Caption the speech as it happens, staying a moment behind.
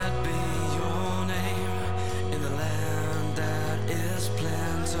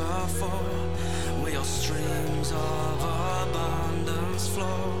waterfall where your streams of abundance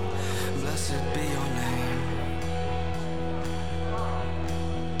flow. Blessed be your name.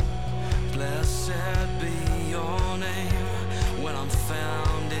 Blessed be your name when I'm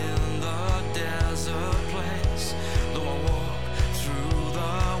found in the desert place. Though I walk through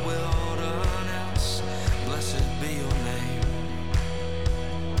the wilderness, blessed be your name.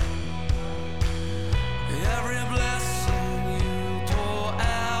 Every blessing you pour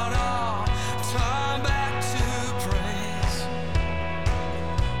out, I'll turn back to praise.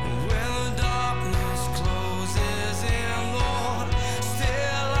 When the darkness closes in, Lord,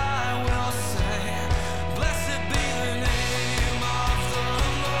 still I will say, blessed be the name of the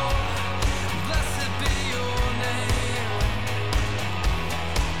Lord. Blessed be your name.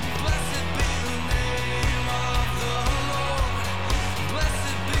 Blessed be the name of the Lord.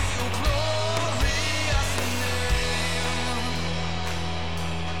 Blessed be your glorious name.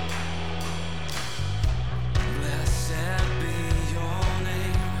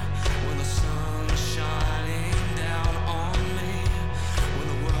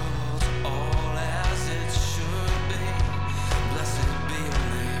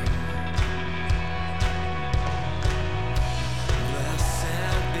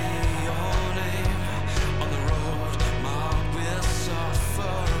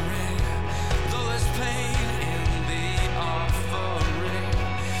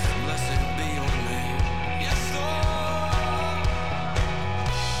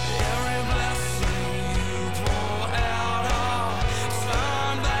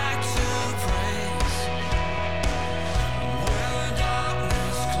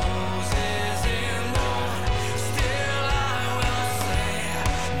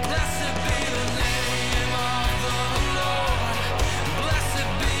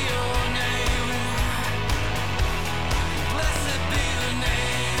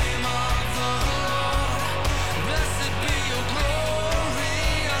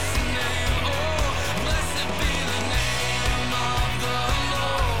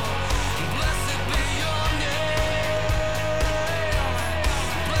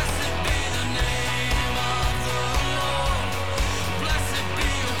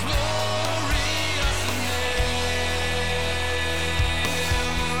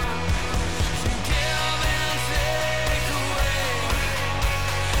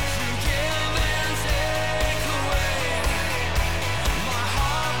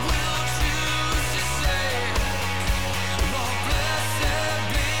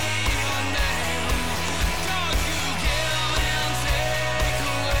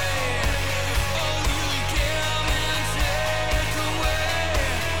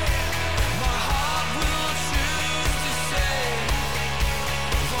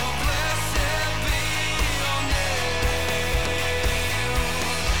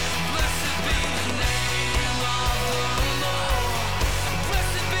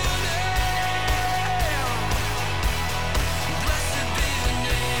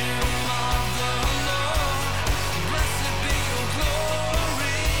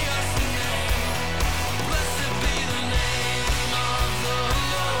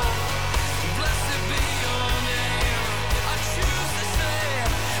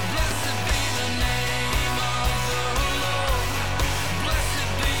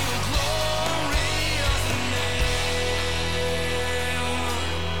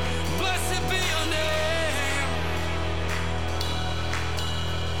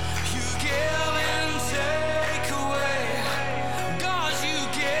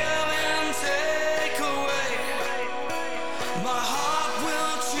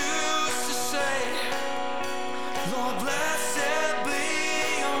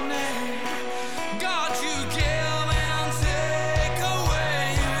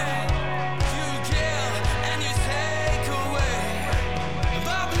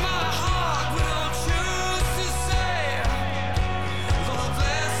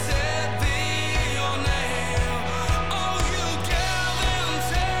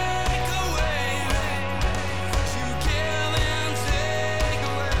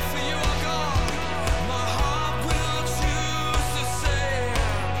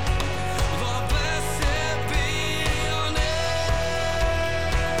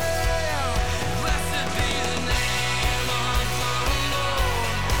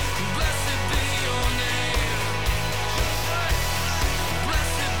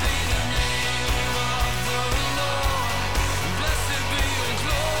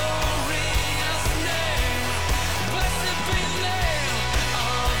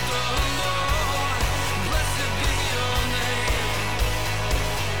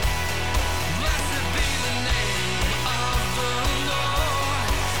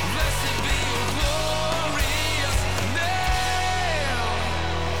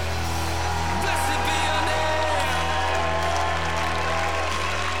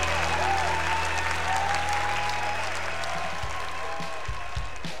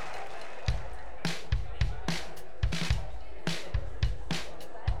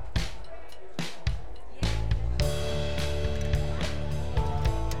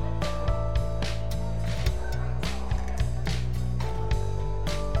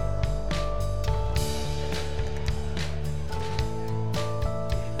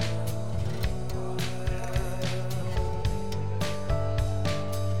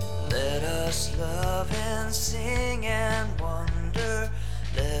 and sing and wonder.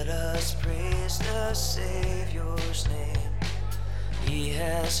 Let us praise the Savior's name. He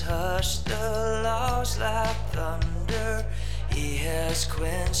has hushed the loud like thunder. He has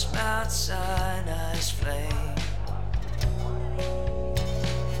quenched Mount Sinai's flame.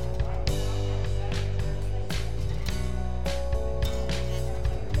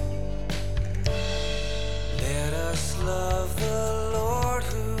 Let us love the Lord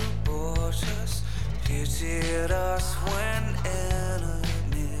who bought us, pitied us when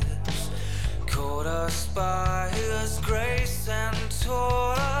enemies, caught us by His grace and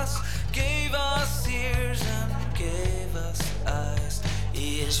taught us, gave us ears and gave us eyes.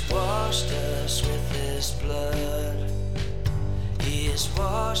 He has washed us with His blood. He has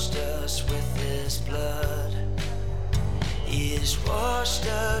washed us with His blood. He has washed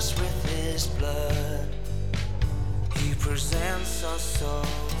us with His blood. He presents our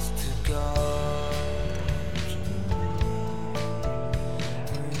souls to God.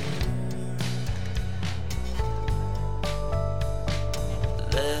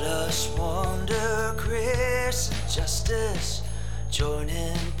 Let us wander grace and justice,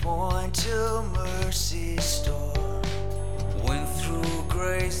 joining point to mercy's storm. When through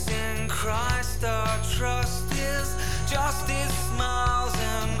grace in Christ our trust is, justice smiles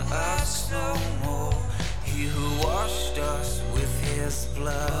and asks no more. He who washed us with His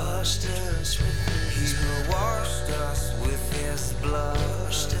blood, washed us with His blood. He who washed us with His blood,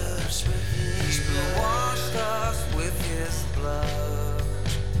 washed us with His blood. He who washed us with His blood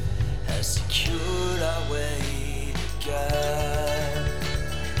has secured our way to God.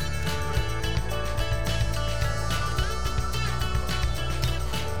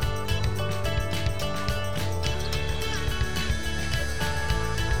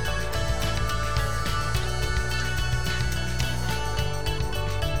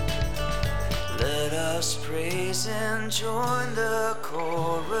 Let us praise and join the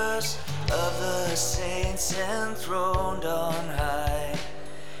chorus of the saints enthroned on high.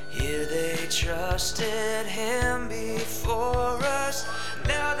 Here they trusted Him before us,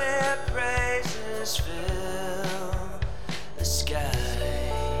 now their praises fill the sky.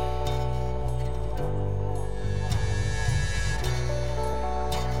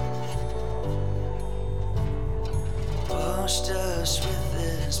 Washed us with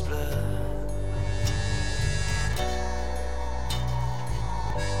His blood.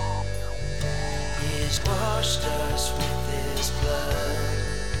 He has washed us with His blood.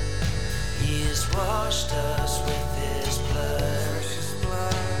 He has washed us with His blood.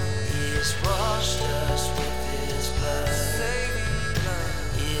 He has washed us with His blood.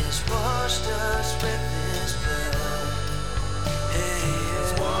 He has washed us with His blood. He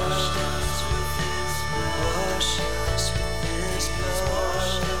has washed us with His blood. Washed us with His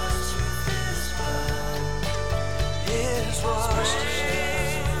blood. He has washed us.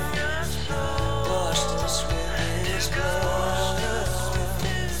 Washed us with His blood.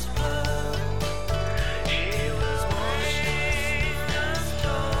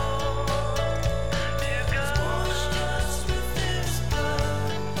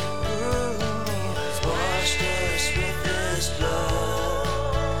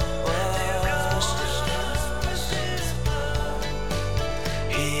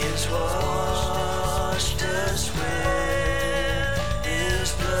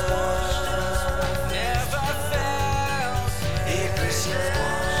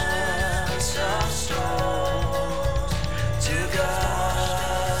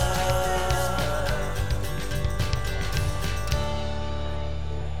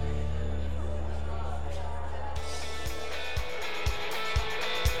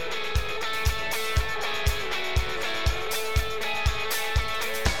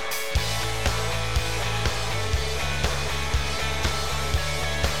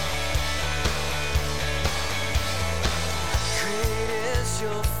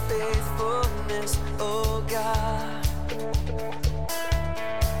 Your faithfulness, oh God.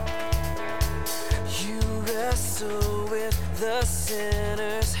 You wrestle with the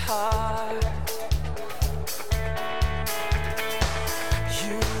sinner's heart.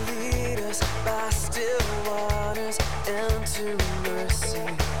 You lead us by still waters into mercy,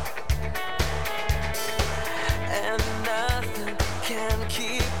 and nothing can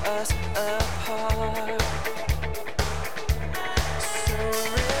keep us apart.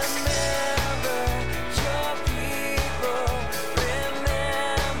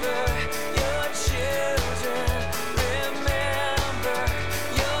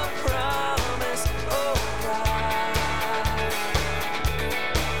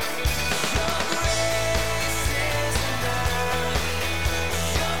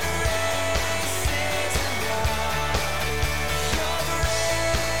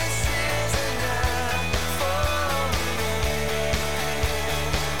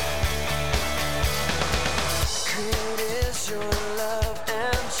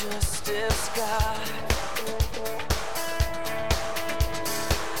 God.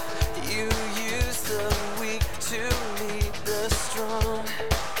 You use the weak to lead the strong.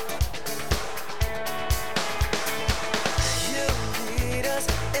 You lead us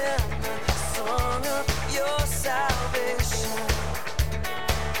in the song of your salvation,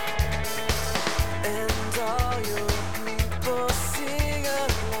 and all your people sing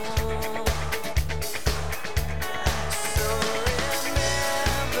along. So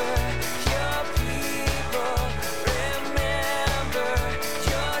remember your people, remember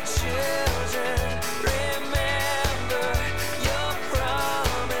your children, remember your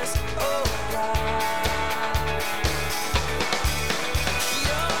promise, oh God.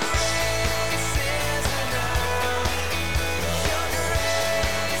 Your grace is enough. Your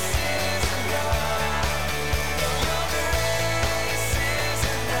grace is enough. Your grace is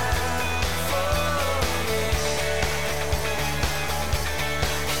enough for me.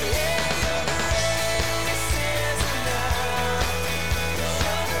 Yeah, your grace is enough.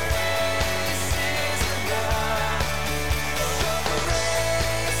 Your grace is enough. Your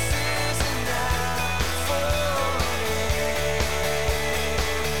grace is enough for me.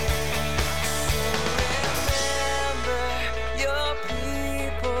 Remember your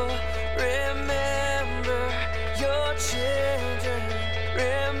people, remember your children,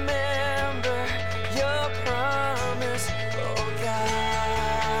 remember your promise, oh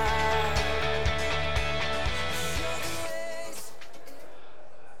God. Your grace.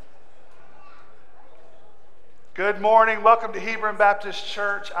 Good morning. Welcome to Hebron Baptist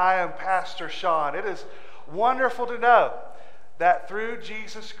Church. I am Pastor Sean. It is wonderful to know that through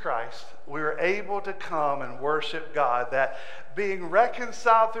Jesus Christ, we are able to come and worship God, that being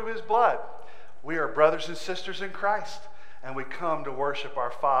reconciled through his blood, we are brothers and sisters in Christ, and we come to worship our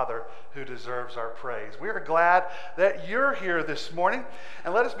Father who deserves our praise. We are glad that you're here this morning,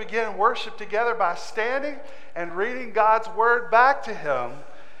 and let us begin worship together by standing and reading God's word back to him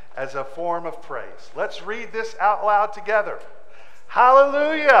as a form of praise. Let's read this out loud together.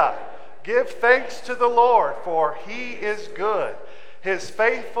 Hallelujah! Give thanks to the Lord, for he is good. His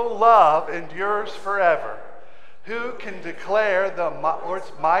faithful love endures forever. Who can declare the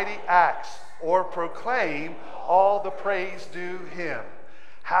Lord's mighty acts or proclaim all the praise due him?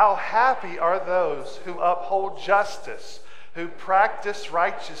 How happy are those who uphold justice, who practice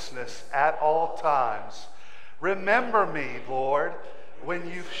righteousness at all times. Remember me, Lord, when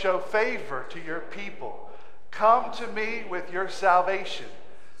you show favor to your people. Come to me with your salvation,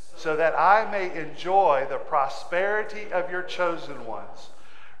 so that I may enjoy the prosperity of your chosen ones.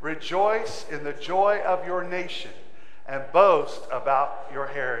 Rejoice in the joy of your nation, and boast about your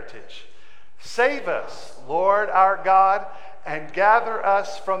heritage. Save us, Lord our God, and gather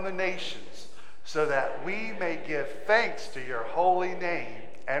us from the nations, so that we may give thanks to your holy name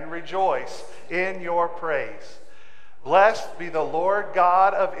and rejoice in your praise. Blessed be the Lord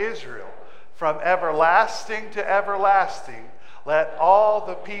God of Israel, from everlasting to everlasting. Let all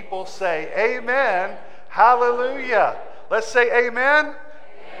the people say, Amen. Hallelujah. Let's say amen. Amen.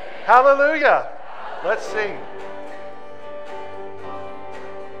 Hallelujah. Let's sing.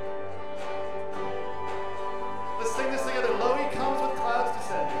 Let's sing this together. Lo, he comes with clouds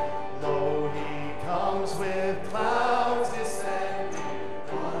descending. Lo, he comes with clouds descending.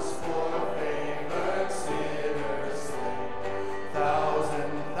 Once for favored sinners slain.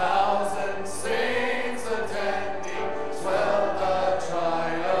 Thousand saints attending. Swell the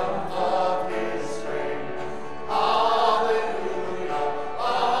triumph of his reign. Hallelujah,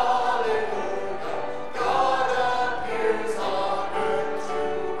 hallelujah. God appears on earth to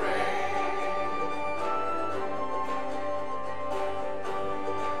reign.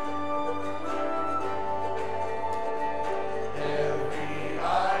 Every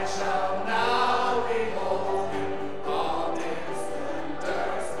eye shall now behold him, all in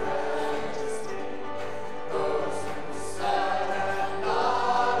splendor's majesty. Those who sat and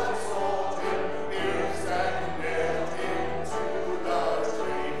not exalt him, pierced and nailed him to the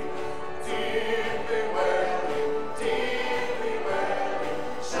tree. Deeply wailing,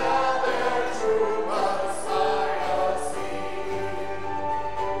 shall their true Messiah see.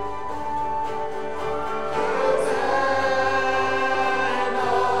 Hosanna,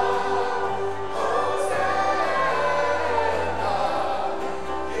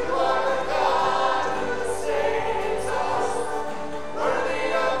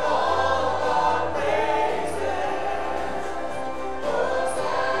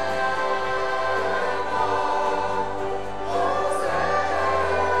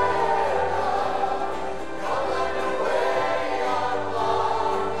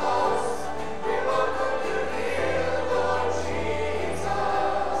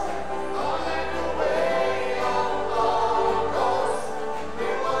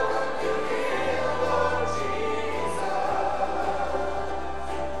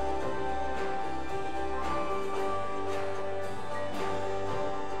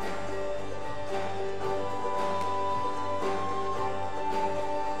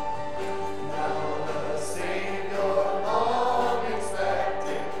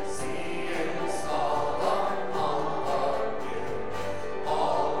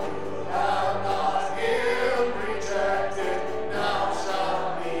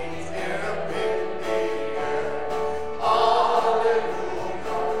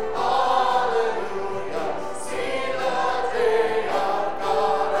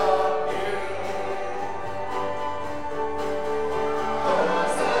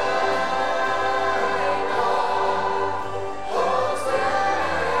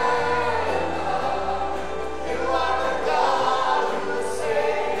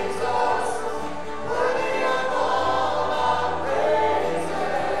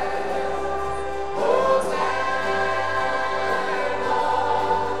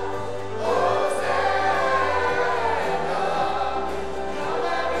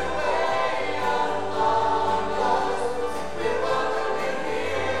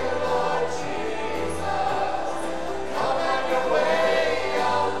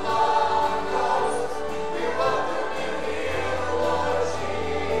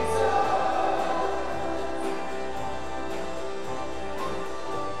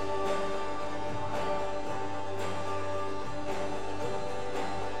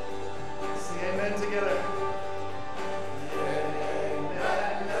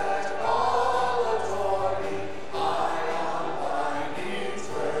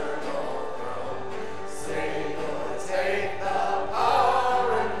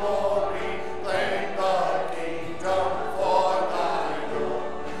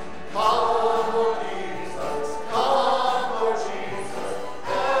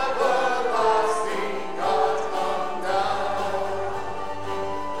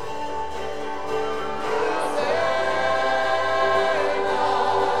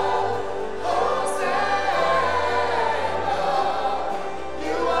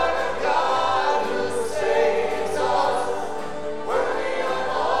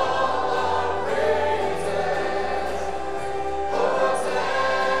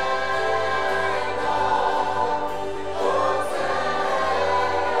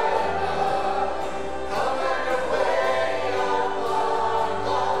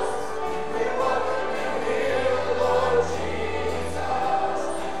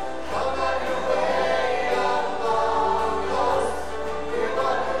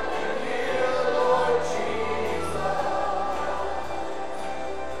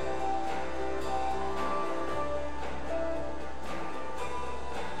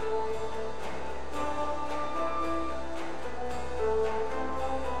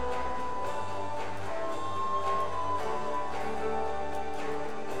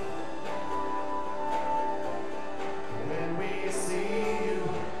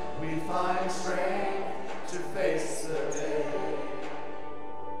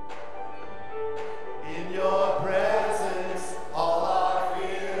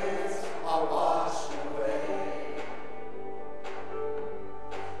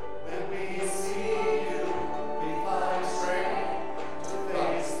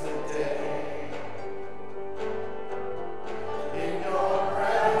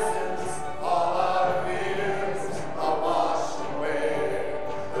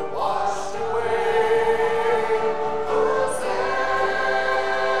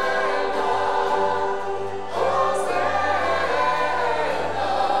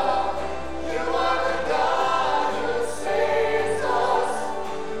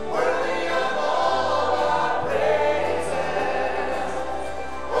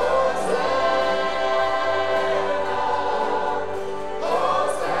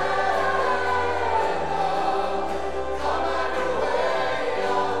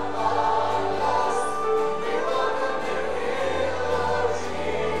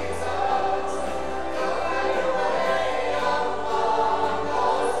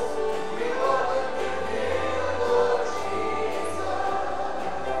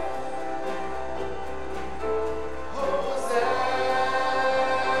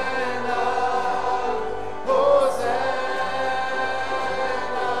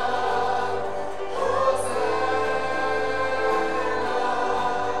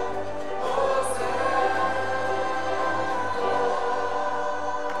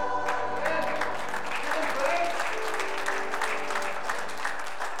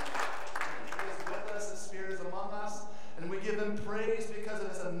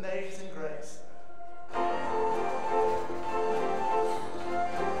 Amazing Grace.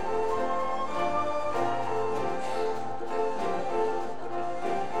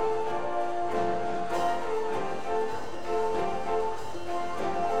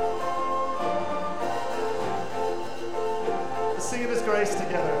 Let's sing of His grace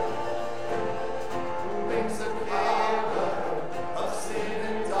together. Who brings a clearer of sin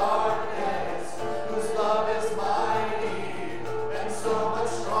and darkness, whose love is mighty and so much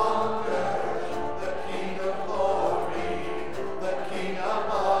stronger. The King of glory, the King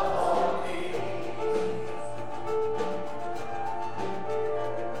above all kings.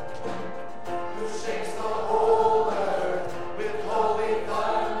 Who shakes the whole earth with holy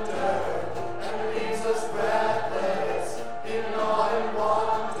thunder and leaves us breathless in awe and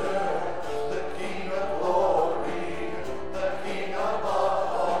wonder.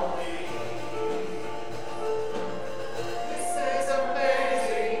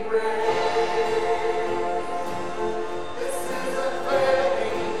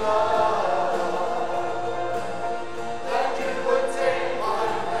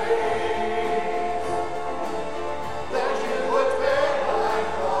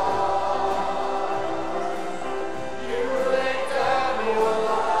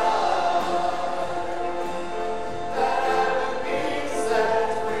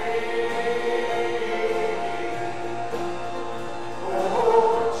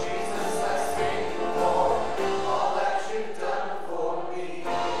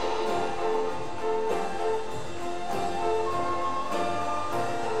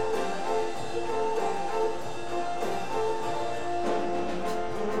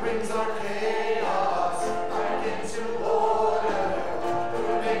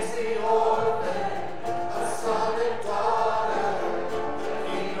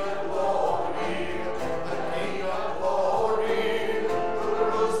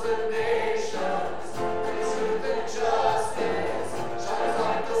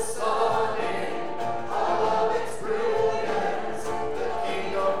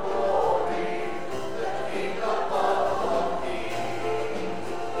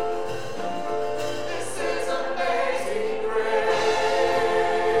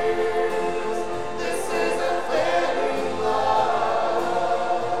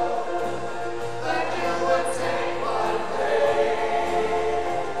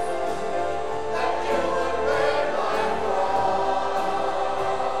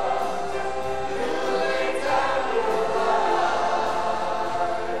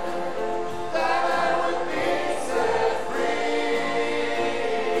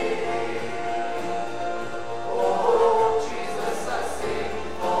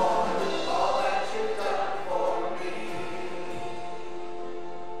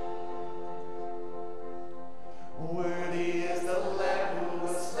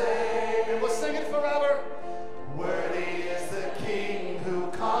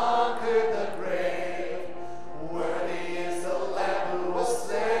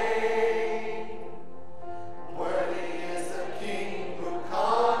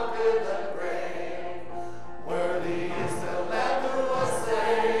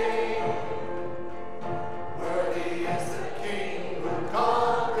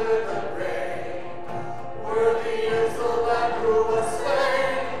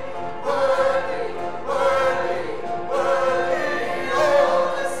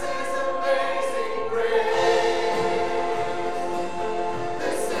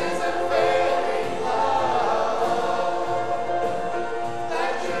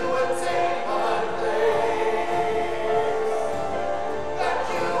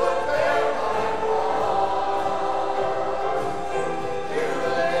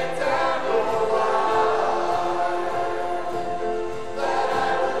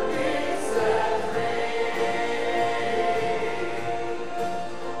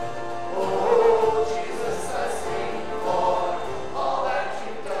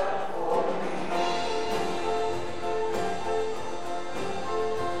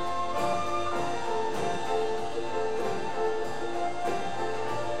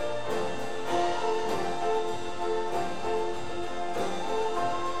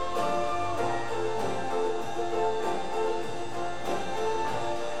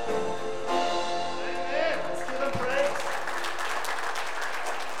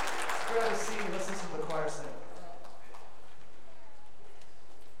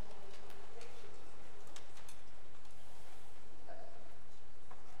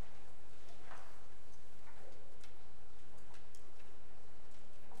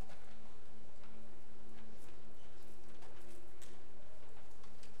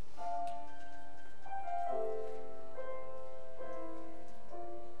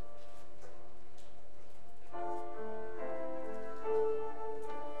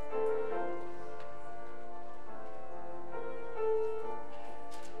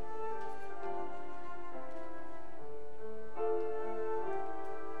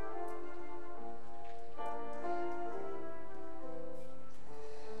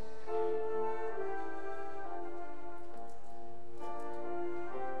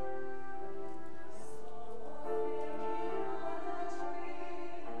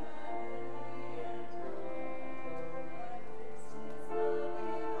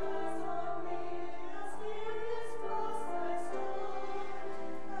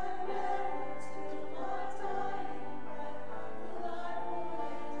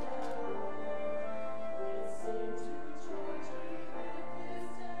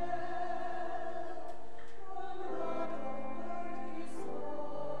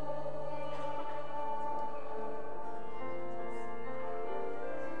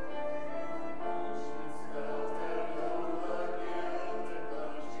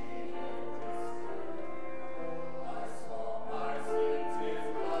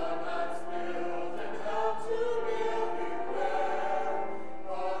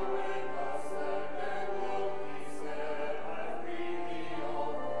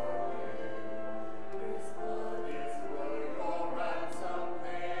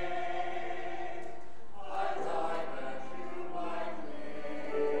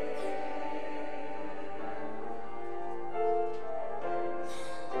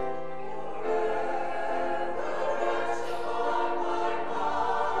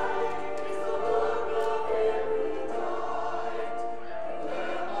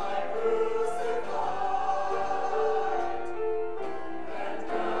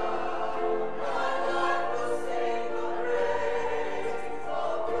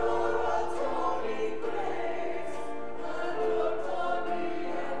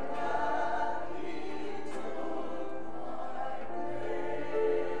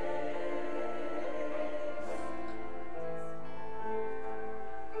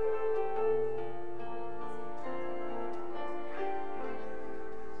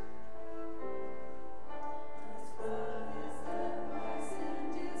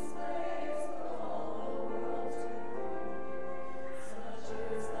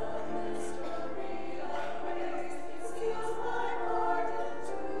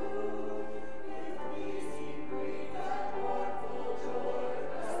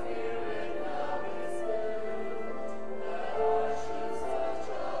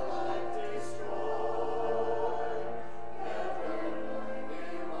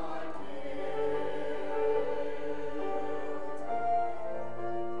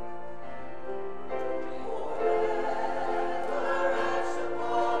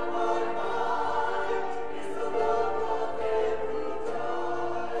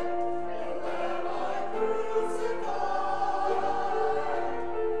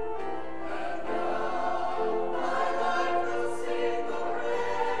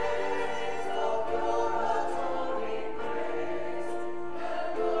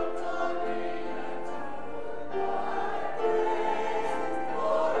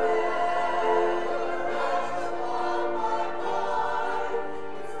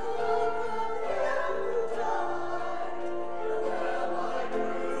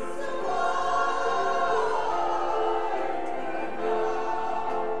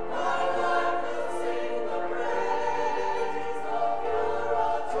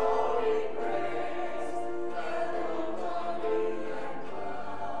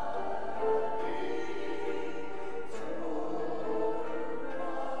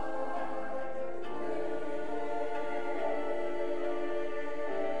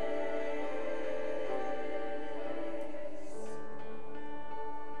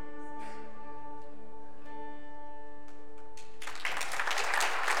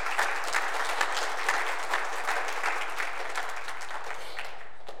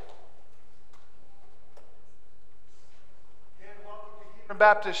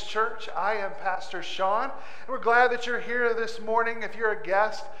 Baptist Church. I am Pastor Sean, and we're glad that you're here this morning. If you're a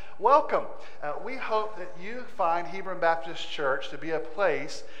guest, welcome. We hope that you find Hebron Baptist Church to be a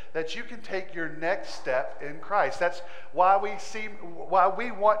place that you can take your next step in Christ. That's why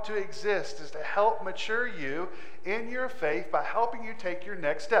we want to exist, is to help mature you in your faith by helping you take your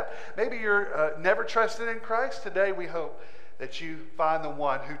next step. Maybe you're never trusted in Christ. Today we hope that you find the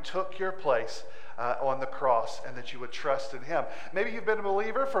one who took your place on the cross, and that you would trust in him. Maybe you've been a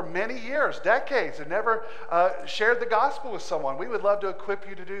believer for many years, decades, and never shared the gospel with someone. We would love to equip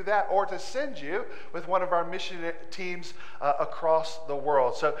you to do that, or to send you with one of our mission teams across the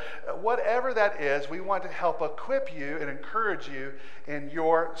world. So whatever that is, we want to help equip you and encourage you in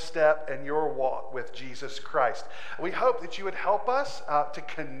your step and your walk with Jesus Christ. We hope that you would help us to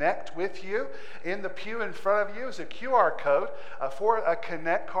connect with you. In the pew in front of you is a QR code for a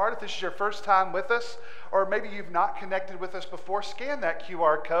Connect card. If this is your first time with us, or maybe you've not connected with us before, scan that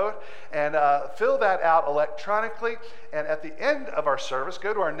QR code and fill that out electronically. And at the end of our service,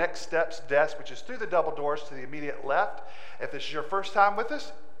 go to our Next Steps desk, which is through the double doors to the immediate left. If this is your first time with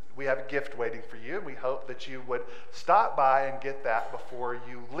us, we have a gift waiting for you. We hope that you would stop by and get that before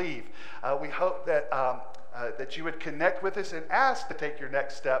you leave. We hope that that you would connect with us and ask to take your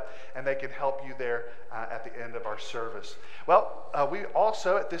next step, and they can help you there at the end of our service. Well, we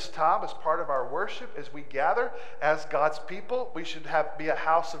also at this time, as part of our worship, as we gather as God's people, we should be a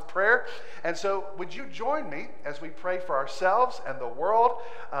house of prayer. And so would you join me as we pray for ourselves and the world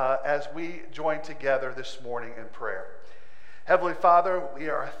as we join together this morning in prayer. Heavenly Father, we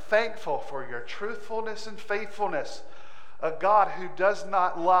are thankful for your truthfulness and faithfulness, a God who does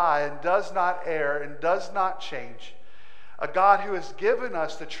not lie and does not err and does not change, a God who has given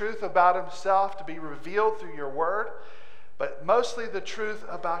us the truth about himself to be revealed through your word, but mostly the truth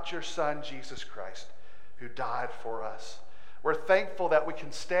about your Son, Jesus Christ, who died for us. We're thankful that we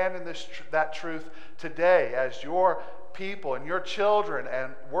can stand in that truth today as your people and your children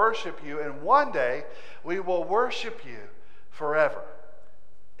and worship you, and one day we will worship you forever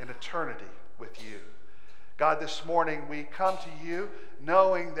in eternity with you. God, this morning we come to you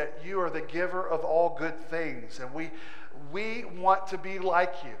knowing that you are the giver of all good things, and we want to be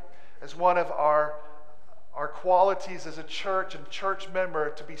like you. As one of our qualities as a church and church member,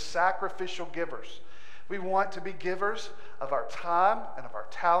 to be sacrificial givers. We want to be givers of our time and of our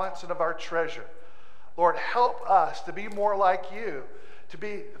talents and of our treasure. Lord, help us to be more like you, to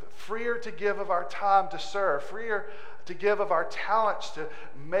be freer to give of our time to serve, freer to give of our talents to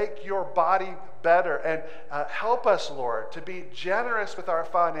make your body better. And help us, Lord, to be generous with our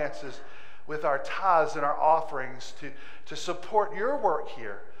finances, with our tithes and our offerings, to support your work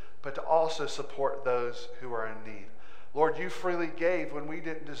here, but to also support those who are in need. Lord, you freely gave when we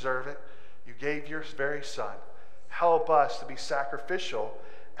didn't deserve it. You gave your very Son. Help us to be sacrificial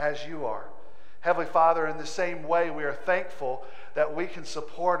as you are. Heavenly Father, in the same way, we are thankful that we can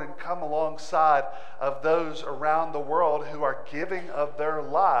support and come alongside of those around the world who are giving of their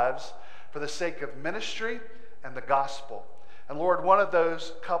lives for the sake of ministry and the gospel. And Lord, one of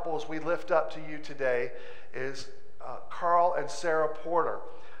those couples we lift up to you today is Carl and Sarah Porter.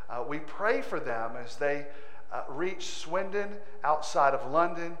 We pray for them as they reach Swindon outside of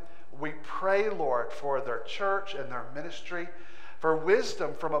London. We pray, Lord, for their church and their ministry, for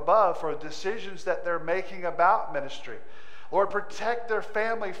wisdom from above, for decisions that they're making about ministry. Lord, protect their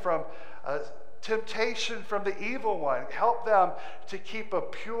family from temptation from the evil one. Help them to keep a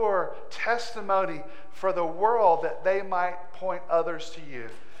pure testimony for the world, that they might point others to you.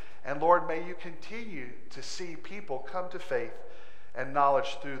 And Lord, may you continue to see people come to faith and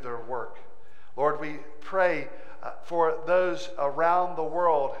knowledge through their work. Lord, we pray for those around the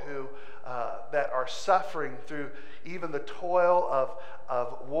world who that are suffering through even the toil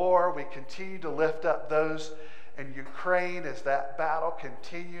of war. We continue to lift up those in Ukraine as that battle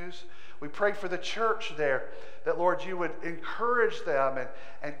continues. We pray for the church there, that, Lord, you would encourage them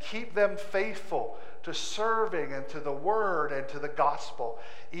and keep them faithful to serving and to the word and to the gospel,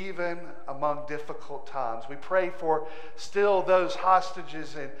 even among difficult times. We pray for still those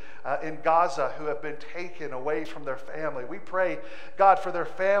hostages in Gaza who have been taken away from their family. We pray, God, for their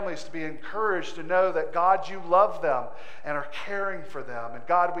families to be encouraged to know that, God, you love them and are caring for them. And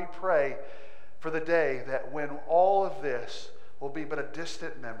God, we pray for the day that when all of this will be but a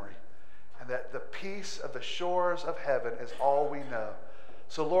distant memory, and that the peace of the shores of heaven is all we know.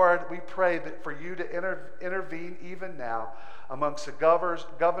 So, Lord, we pray that for you to intervene even now amongst the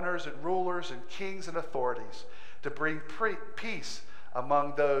governors and rulers and kings and authorities, to bring peace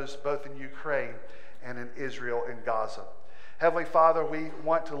among those both in Ukraine and in Israel and Gaza. Heavenly Father, we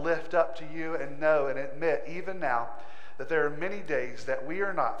want to lift up to you and know and admit even now that there are many days that we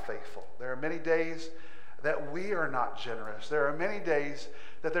are not faithful. There are many days that we are not generous. There are many days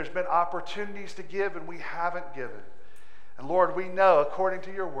that there's been opportunities to give and we haven't given. And Lord, we know, according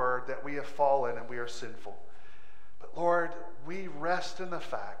to your word, that we have fallen and we are sinful. But Lord, we rest in the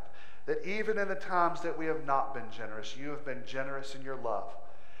fact that even in the times that we have not been generous, you have been generous in your love.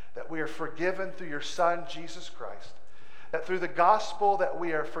 That we are forgiven through your Son, Jesus Christ. That through the gospel that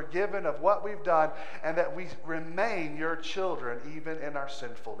we are forgiven of what we've done and that we remain your children even in our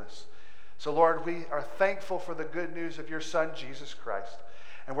sinfulness. So Lord, we are thankful for the good news of your Son, Jesus Christ.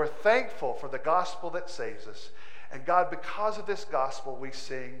 And we're thankful for the gospel that saves us. And God, because of this gospel, we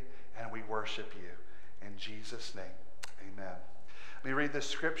sing and we worship you. In Jesus' name, amen. Let me read this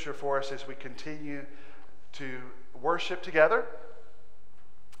scripture for us as we continue to worship together.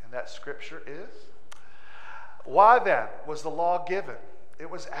 And that scripture is, why then was the law given? It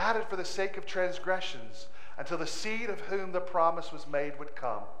was added for the sake of transgressions, until the seed of whom the promise was made would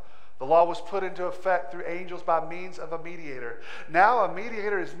come. The law was put into effect through angels by means of a mediator. Now a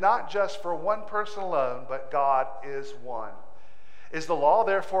mediator is not just for one person alone, but God is one. Is the law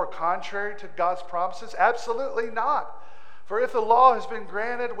therefore contrary to God's promises? Absolutely not. For if the law has been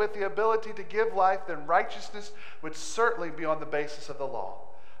granted with the ability to give life, then righteousness would certainly be on the basis of the law.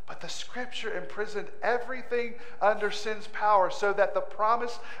 But the scripture imprisoned everything under sin's power so that the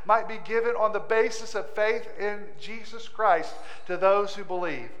promise might be given on the basis of faith in Jesus Christ to those who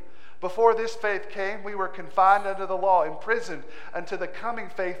believe. Before this faith came, we were confined under the law, imprisoned until the coming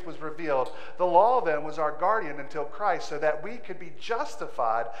faith was revealed. The law then was our guardian until Christ, so that we could be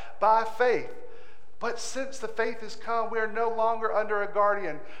justified by faith. But since the faith has come, we are no longer under a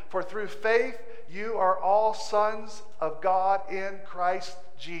guardian. For through faith, you are all sons of God in Christ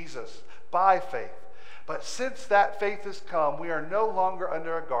Jesus, by faith. But since that faith has come, we are no longer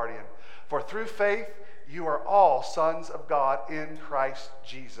under a guardian. For through faith, you are all sons of God in Christ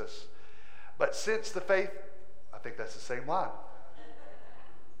Jesus. But since the faith, I think that's the same line.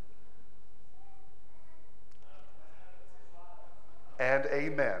 And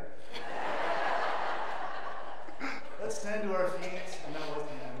amen. Let's stand to our feet, and that was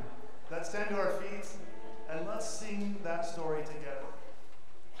the end. Let's stand to our feet, and let's sing that story together.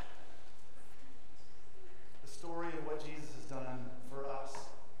 The story of what Jesus has done for us.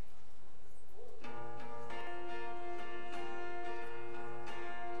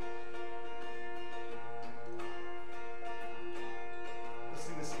 Let's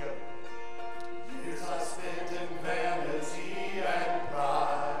sing this together. Years I spent in vanity and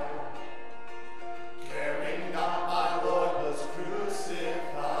pride, caring not my Lord was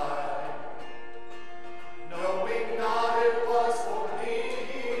crucified.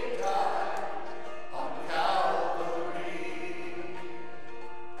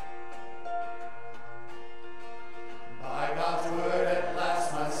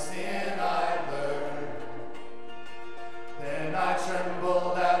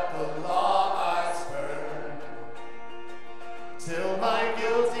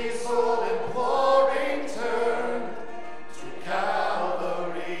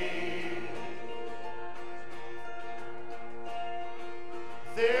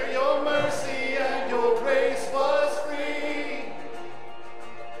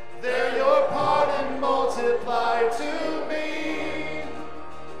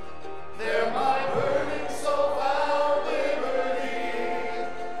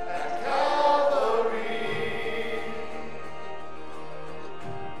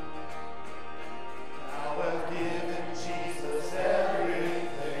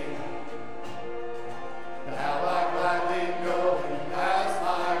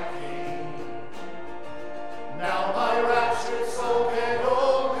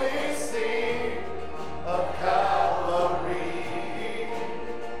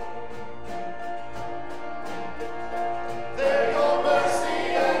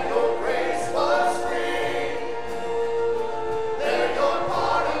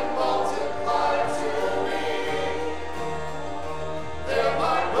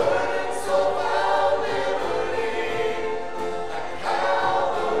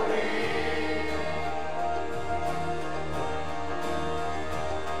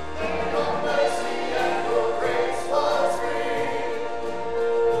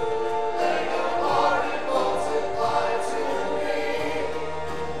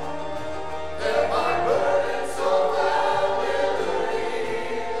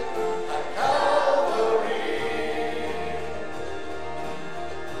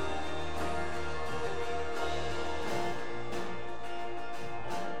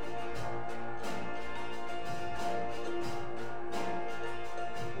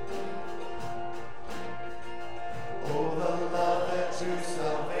 to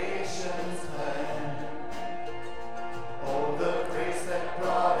salvation's plan. Oh, the grace that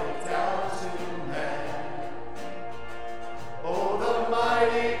brought it down to man. Oh, the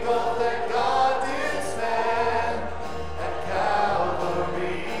mighty gulf that God did span at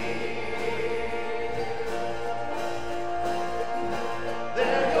Calvary.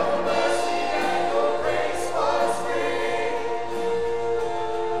 There your mercy and your grace was free.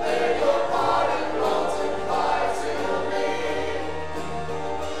 There your pardon multiplied to me.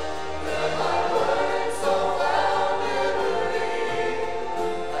 There my burden so found liberty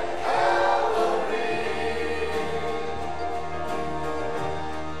at Calvary.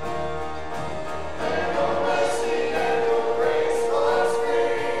 There your mercy and your grace was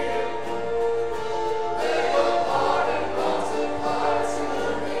free. There your pardon multiplied to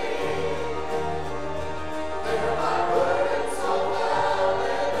me. There my burden so found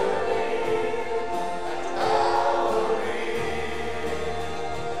liberty at Calvary.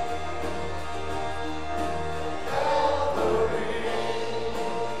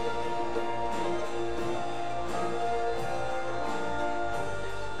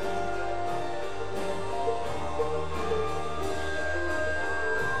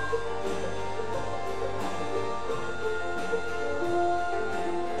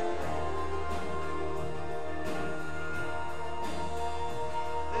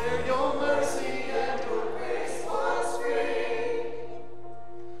 There your mercy and your grace was free.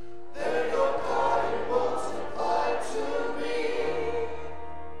 There your pardon multiplied to me.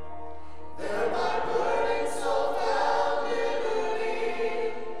 There my burden so found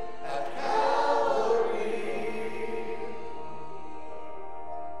liberty at Calvary.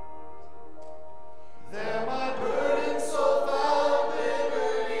 There my burden so found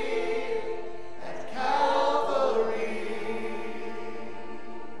liberty at Calvary.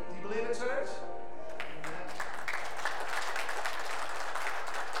 Do you believe it, church?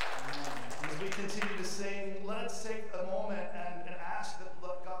 As we continue to sing, let's take a moment and ask that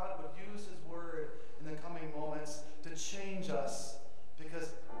God would use His Word in the coming moments to change us,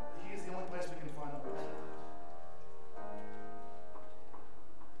 because He is the only place we can find the Word.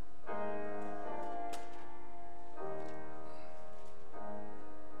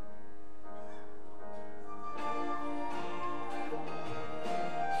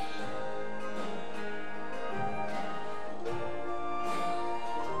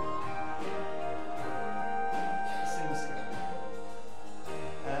 Sing this together.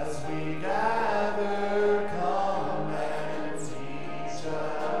 As we gather, come and teach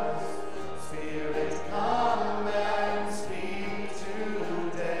us. Spirit, come and speak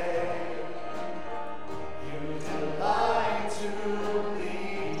today. You delight to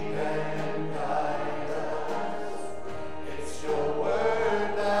lead and guide us. It's your word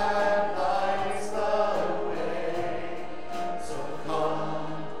that lights the way. So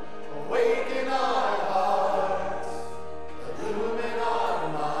come, awaken our hearts, illumine our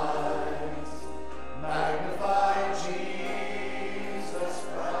minds, magnify Jesus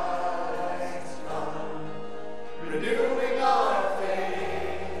Christ. Come, renewing our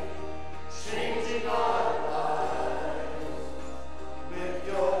faith, changing our lives with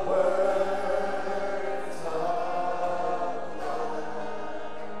your words of love.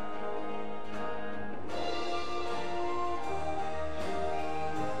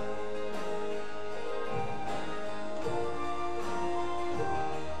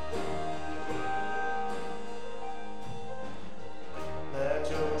 Let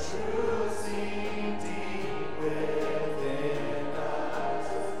your truth sink deep within us.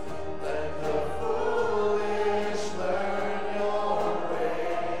 Let the foolish learn your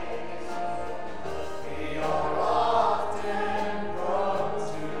ways. We are often prone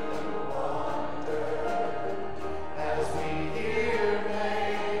to wander. As we hear, may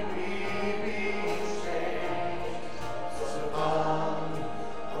we be changed. So come,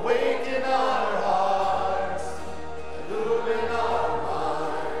 awaken our hearts, illumine our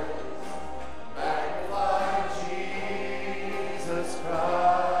minds, magnify Jesus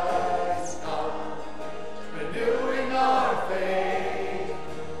Christ. Come, renewing our faith,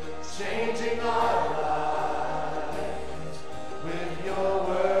 changing our lives with your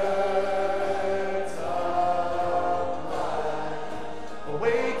words of life.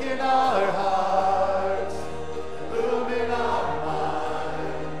 Awaken our hearts, illumine our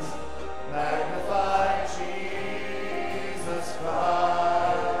minds, magnify Jesus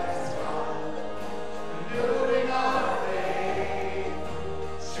Christ. Come, renewing our faith,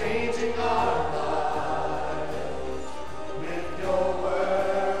 changing our lives with your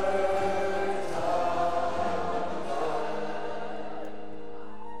words of life.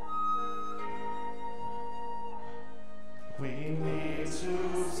 We need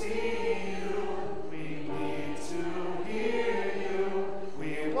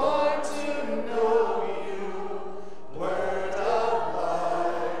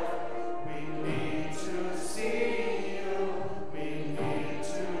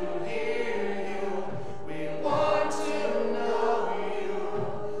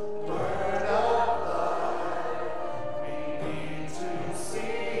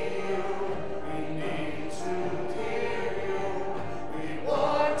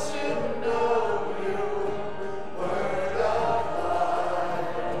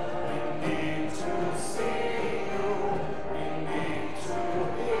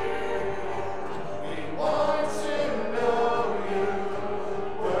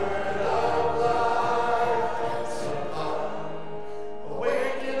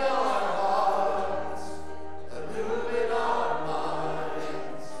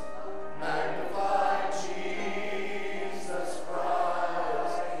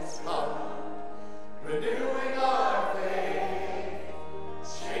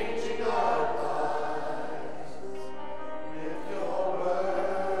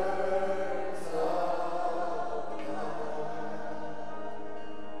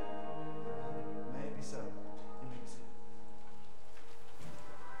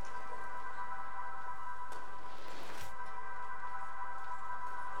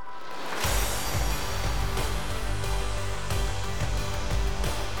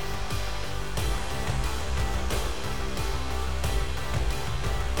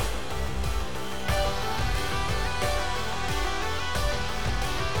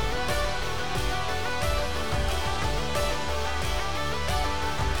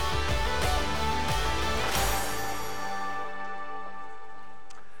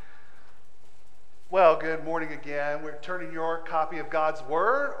Well, good morning again. We're turning your copy of God's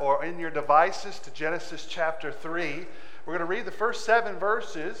Word or in your devices to Genesis chapter 3. We're going to read the first 7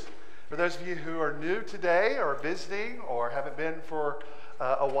 verses. For those of you who are new today or visiting or haven't been for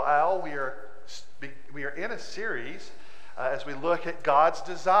a while, we are in a series as we look at God's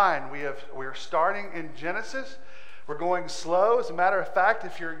design. We are starting in Genesis. We're going slow. As a matter of fact,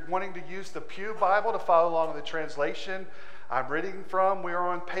 if you're wanting to use the Pew Bible to follow along with the translation I'm reading from, we are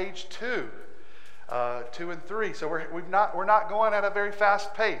on page 2. 2 and 3. So we're not going at a very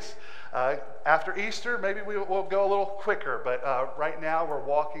fast pace. After Easter, maybe we'll go a little quicker, but right now we're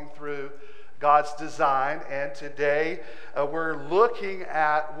walking through God's design, and today we're looking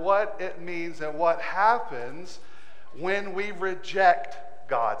at what it means and what happens when we reject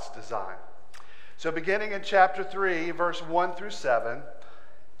God's design. So beginning in chapter 3, verse 1 through 7,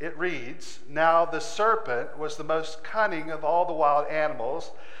 it reads, "Now the serpent was the most cunning of all the wild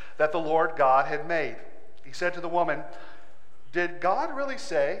animals that the Lord God had made. He said to the woman, 'Did God really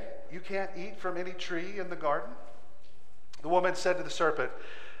say you can't eat from any tree in the garden?' The woman said to the serpent,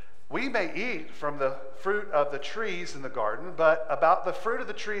 'We may eat from the fruit of the trees in the garden, but about the fruit of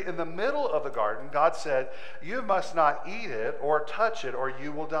the tree in the middle of the garden, God said, you must not eat it or touch it, or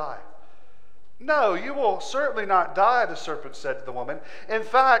you will die.' 'No, you will certainly not die,' the serpent said to the woman. 'In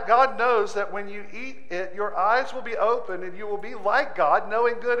fact, God knows that when you eat it, your eyes will be opened and you will be like God,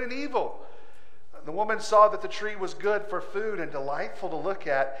 knowing good and evil.' The woman saw that the tree was good for food and delightful to look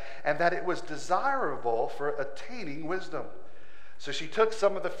at, and that it was desirable for attaining wisdom. So she took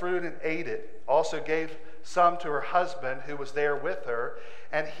some of the fruit and ate it, also gave some to her husband who was there with her,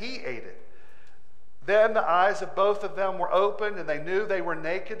 and he ate it. Then the eyes of both of them were opened, and they knew they were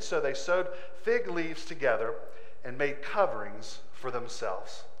naked, so they sewed fig leaves together and made coverings for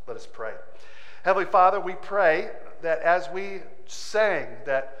themselves." Let us pray. Heavenly Father, we pray that as we sang,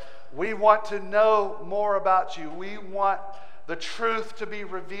 that we want to know more about you. We want the truth to be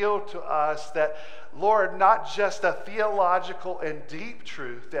revealed to us, that, Lord, not just a theological and deep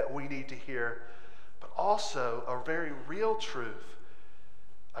truth that we need to hear, but also a very real truth,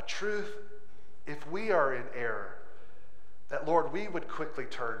 a truth if we are in error, that, Lord, we would quickly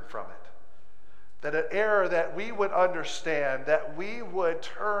turn from it. That an error that we would understand, that we would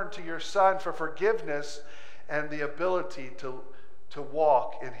turn to your Son for forgiveness and the ability to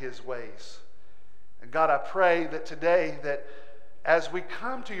walk in his ways. And God, I pray that today, that as we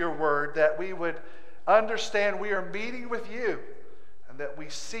come to your word, that we would understand we are meeting with you, and that we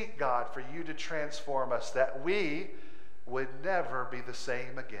seek, God, for you to transform us, that we would never be the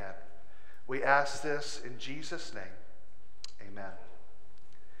same again. We ask this in Jesus' name. Amen.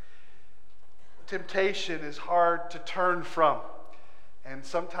 Temptation is hard to turn from, and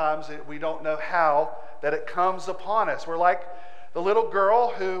sometimes we don't know how that it comes upon us. We're like the little girl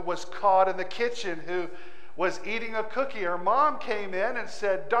who was caught in the kitchen, who was eating a cookie. Her mom came in and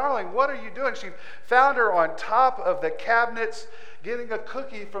said, "Darling, what are you doing?" She found her on top of the cabinets getting a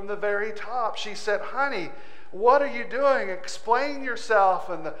cookie from the very top. She said, "Honey, what are you doing? Explain yourself."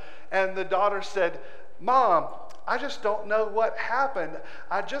 And the daughter said, "Mom, I just don't know what happened.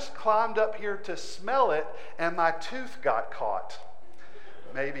 I just climbed up here to smell it and my tooth got caught."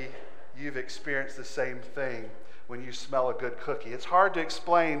 Maybe you've experienced the same thing when you smell a good cookie. It's hard to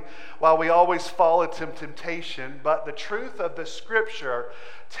explain why we always fall into temptation, but the truth of the Scripture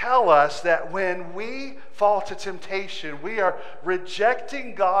tell us that when we fall to temptation, we are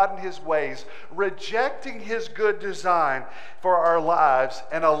rejecting God and His ways, rejecting His good design for our lives,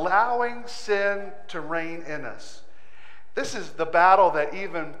 and allowing sin to reign in us. This is the battle that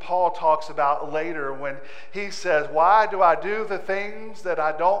even Paul talks about later when he says, "Why do I do the things that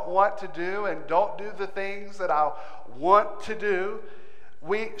I don't want to do and don't do the things that I want to do?"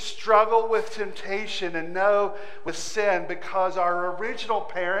 We struggle with temptation and know with sin because our original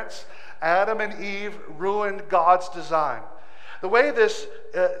parents, Adam and Eve, ruined God's design. The way this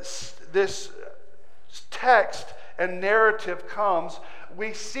text and narrative comes,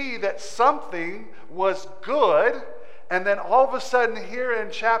 we see that something was good, and then all of a sudden here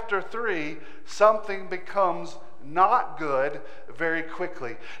in chapter 3, something becomes not good very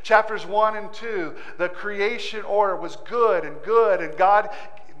quickly. Chapters 1 and 2, the creation order was good, and God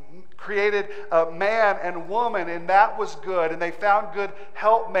created a man and woman, and that was good, and they found good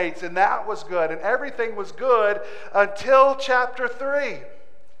helpmates, and that was good, and everything was good until chapter 3.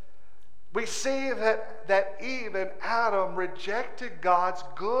 We see that Eve and Adam rejected God's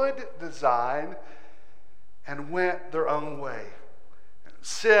good design and went their own way.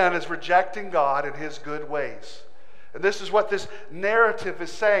 Sin is rejecting God and His good ways. And this is what this narrative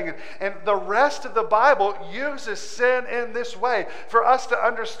is saying. And the rest of the Bible uses sin in this way for us to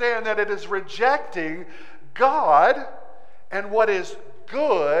understand that it is rejecting God and what is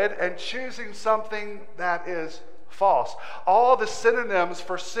good and choosing something that is false. All the synonyms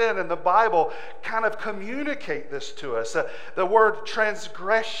for sin in the Bible kind of communicate this to us. The word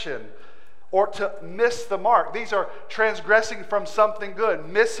transgression, or to miss the mark. These are transgressing from something good,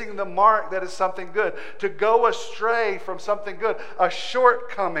 missing the mark that is something good, to go astray from something good, a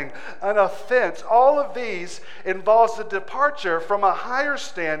shortcoming, an offense. All of these involves a departure from a higher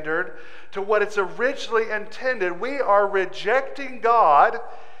standard to what it's originally intended. We are rejecting God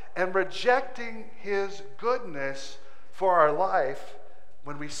and rejecting His goodness for our life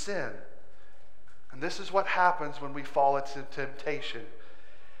when we sin. And this is what happens when we fall into temptation.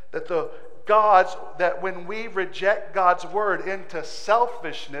 That when we reject God's word into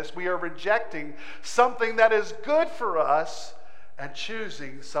selfishness, we are rejecting something that is good for us and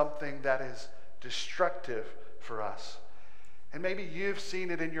choosing something that is destructive for us. And maybe you've seen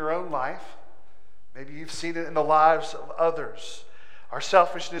it in your own life. Maybe you've seen it in the lives of others. Our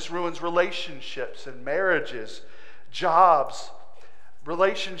selfishness ruins relationships and marriages, jobs,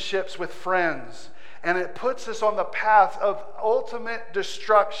 relationships with friends. And it puts us on the path of ultimate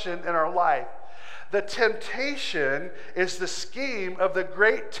destruction in our life. The temptation is the scheme of the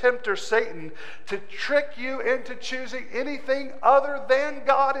great tempter Satan to trick you into choosing anything other than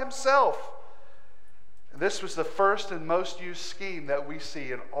God Himself. And this was the first and most used scheme that we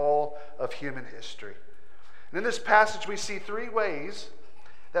see in all of human history. And in this passage we see 3 ways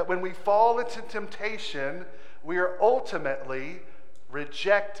that when we fall into temptation, we are ultimately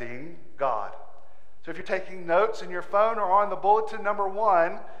rejecting God. So if you're taking notes in your phone or on the bulletin, number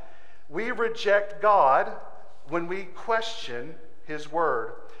 1, we reject God when we question His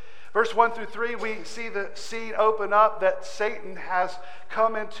word. Verse 1 through 3, we see the scene open up that Satan has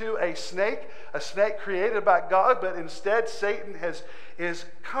come into a snake created by God, but instead Satan is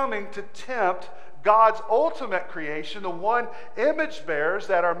coming to tempt God's ultimate creation, the one image bearers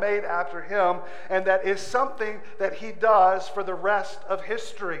that are made after Him, and that is something that He does for the rest of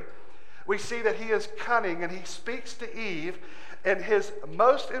history. We see that he is cunning, and he speaks to Eve, and his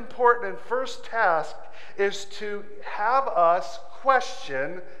most important and first task is to have us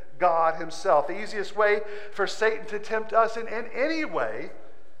question God Himself. The easiest way for Satan to tempt us in any way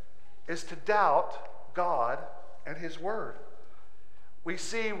is to doubt God and His word. We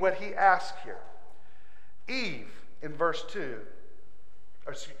see what he asks here. Eve, in verse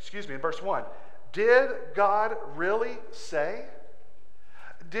 1, did God really say?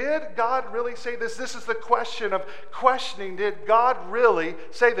 Did God really say this? This is the question of questioning. Did God really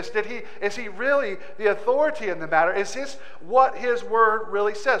say this? Is He really the authority in the matter? Is this what His word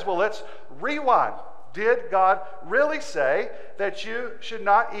really says? Well, let's rewind. Did God really say that you should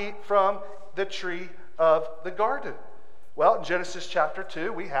not eat from the tree of the garden? Well, in Genesis chapter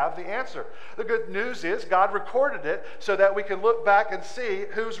 2, we have the answer. The good news is God recorded it so that we can look back and see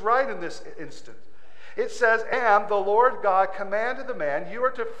who's right in this instance. It says, "And the Lord God commanded the man, you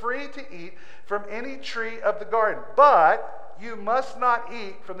are free to eat from any tree of the garden, but you must not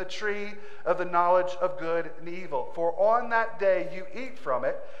eat from the tree of the knowledge of good and evil. For on that day you eat from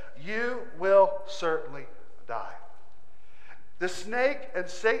it, you will certainly die." The snake and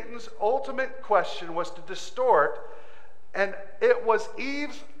Satan's ultimate question was to distort, and it was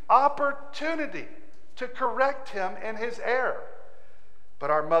Eve's opportunity to correct him in his error.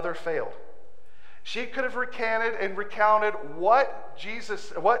 But our mother failed. She could have recanted and recounted what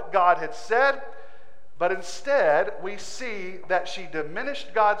God had said, but instead we see that she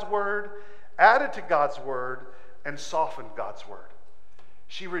diminished God's word, added to God's word, and softened God's word.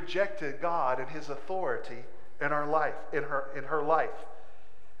 She rejected God and his authority in our life, in her life.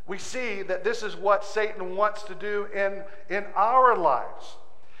 We see that this is what Satan wants to do in our lives.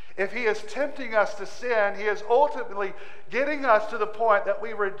 If he is tempting us to sin, he is ultimately getting us to the point that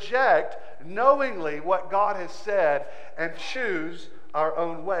we reject knowingly what God has said and choose our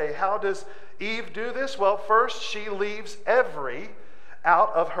own way. How does Eve do this? Well, first, she leaves every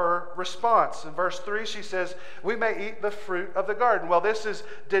out of her response. In verse 3, she says, "We may eat the fruit of the garden." Well, this is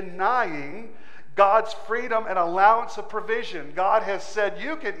denying God's freedom and allowance of provision. God has said,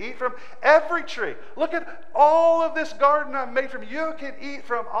 you can eat from every tree. Look at all of this garden I've made from you. You can eat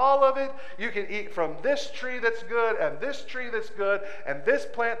from all of it. You can eat from this tree that's good, and this tree that's good, and this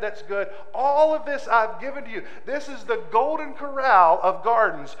plant that's good. All of this I've given to you. This is the golden corral of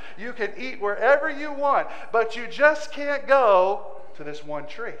gardens. You can eat wherever you want, but you just can't go to this one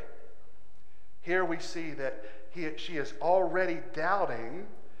tree. Here we see that she is already doubting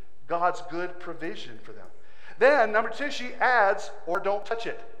God's good provision for them. Then, number 2, she adds, "or don't touch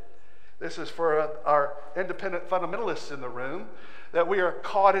it." This is for our independent fundamentalists in the room, that we are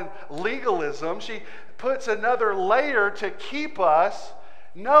caught in legalism. She puts another layer to keep us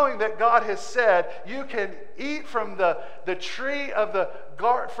knowing that God has said, you can eat from the tree of the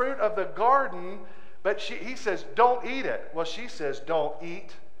fruit of the garden, but he says, don't eat it. Well, she says, don't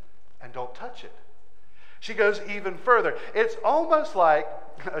eat and don't touch it. She goes even further. It's almost like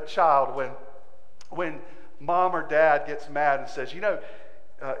a child when mom or dad gets mad and says,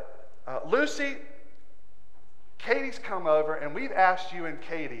 Lucy, Katie's come over and we've asked you and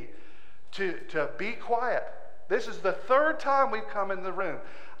Katie to be quiet. This is the 3rd time we've come in the room.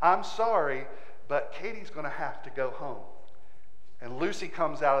 I'm sorry, but Katie's going to have to go home. And Lucy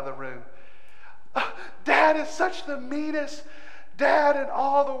comes out of the room. Dad is such the meanest dad in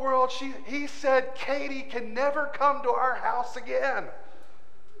all the world. He said Katie can never come to our house again.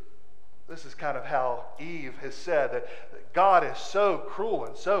 This is kind of how Eve has said that God is so cruel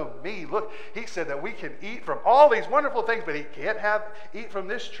and so mean. Look, he said that we can eat from all these wonderful things, but he can't eat from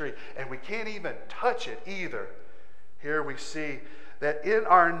this tree, and we can't even touch it either. Here we see that in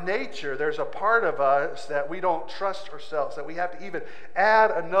our nature, there's a part of us that we don't trust ourselves, that we have to even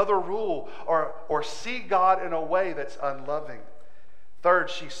add another rule or see God in a way that's unloving. Third,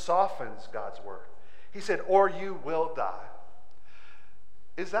 she softens God's word. He said, "or you will die."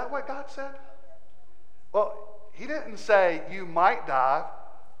 Is that what God said? Well, he didn't say you might die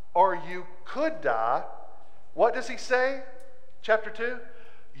or you could die. What does he say? Chapter 2,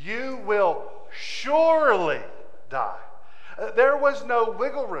 you will surely die. There was no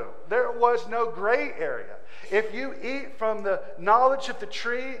wiggle room. There was no gray area. If you eat from the knowledge of the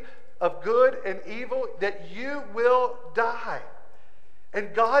tree of good and evil, that you will die.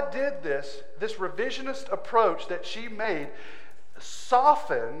 And God did this revisionist approach that she made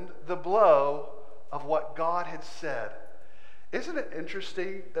softened the blow of what God had said. Isn't it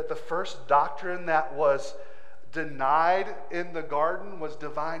interesting that the first doctrine that was denied in the garden was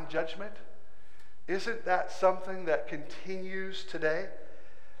divine judgment? Isn't that something that continues today?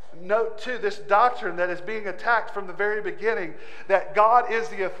 Note, too, this doctrine that is being attacked from the very beginning, that God is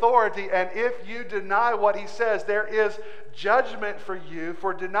the authority, and if you deny what he says, there is judgment for you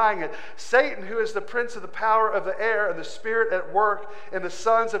for denying it. Satan, who is the prince of the power of the air and the spirit at work in the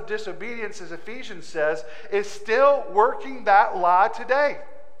sons of disobedience, as Ephesians says, is still working that lie today.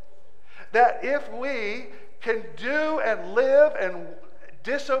 That if we can do and live and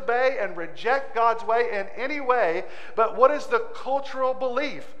disobey and reject God's way in any way, but what is the cultural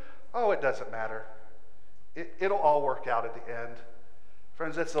belief? Oh, it doesn't matter. It'll all work out at the end.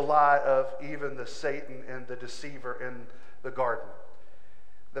 Friends, that's the lie of even the Satan and the deceiver in the garden.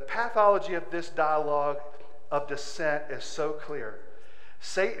 The pathology of this dialogue of dissent is so clear.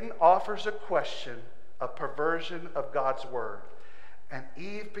 Satan offers a question, a perversion of God's word, and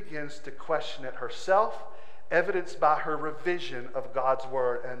Eve begins to question it herself evidenced by her revision of God's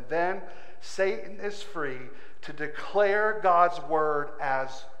word. And then Satan is free to declare God's word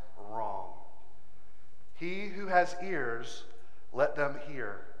as wrong. He who has ears, let them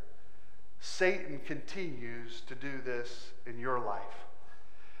hear. Satan continues to do this in your life.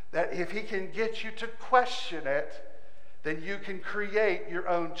 That if he can get you to question it, then you can create your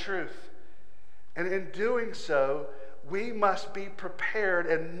own truth. And in doing so, we must be prepared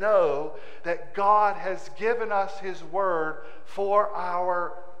and know that God has given us his word for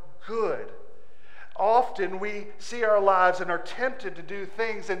our good. Often we see our lives and are tempted to do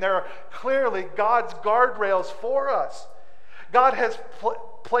things, and there are clearly God's guardrails for us. God has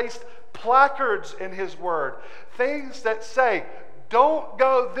placed placards in his word, things that say, don't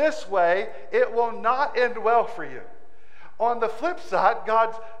go this way, it will not end well for you. On the flip side,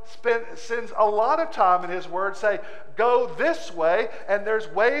 God spends a lot of time in his word saying, go this way, and there's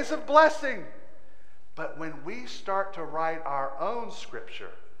ways of blessing. But when we start to write our own scripture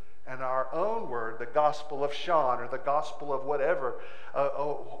and our own word, the Gospel of Sean or the Gospel of whatever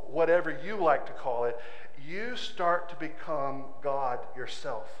you like to call it, you start to become God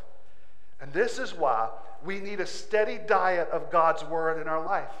yourself. And this is why we need a steady diet of God's word in our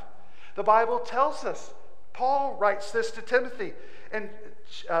life. The Bible tells us, Paul writes this to Timothy in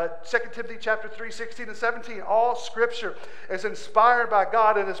 2 Timothy chapter 3, 16 and 17. All scripture is inspired by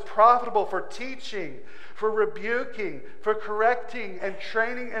God and is profitable for teaching, for rebuking, for correcting, and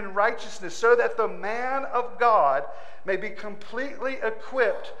training in righteousness, so that the man of God may be completely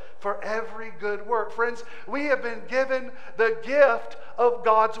equipped for every good work. Friends, we have been given the gift of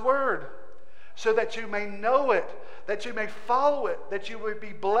God's word so that you may know it, that you may follow it, that you will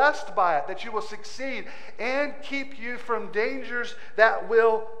be blessed by it, that you will succeed, and keep you from dangers that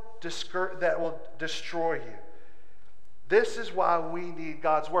will destroy you. This is why we need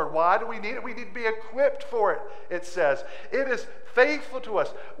God's word. Why do we need it? We need to be equipped for it, it says. It is faithful to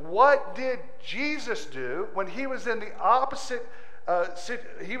us. What did Jesus do when he was in the opposite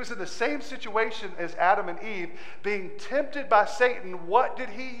he was in the same situation as Adam and Eve, being tempted by Satan? What did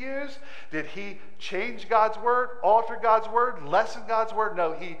he use? Did he change God's word, alter God's word, lessen God's word?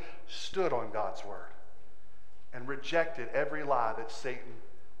 No, he stood on God's word and rejected every lie that Satan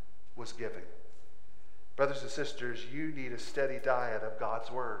was giving. Brothers and sisters, you need a steady diet of God's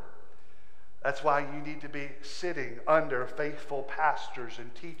word. That's why you need to be sitting under faithful pastors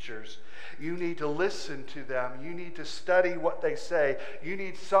and teachers. You need to listen to them. You need to study what they say. You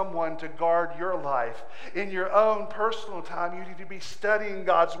need someone to guard your life. In your own personal time, you need to be studying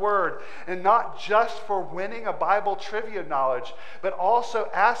God's word, and not just for winning a Bible trivia knowledge, but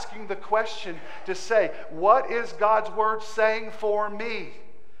also asking the question to say, what is God's word saying for me?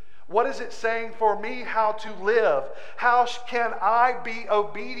 What is it saying for me how to live? How can I be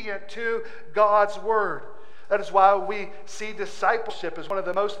obedient to God's word? That is why we see discipleship as one of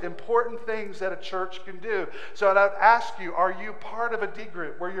the most important things that a church can do. So I'd ask you, are you part of a D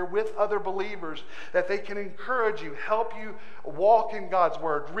group where you're with other believers that they can encourage you, help you walk in God's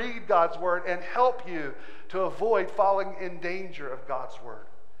word, read God's word, and help you to avoid falling in danger of God's word?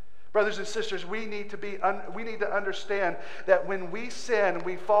 Brothers and sisters, we need to understand that when we sin,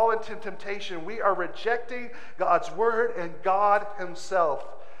 we fall into temptation, we are rejecting God's word and God himself.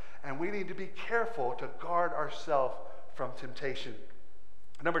 And we need to be careful to guard ourselves from temptation.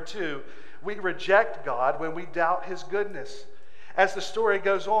 Number 2, we reject God when we doubt his goodness. As the story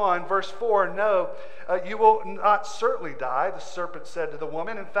goes on, verse 4, no, you will not certainly die, the serpent said to the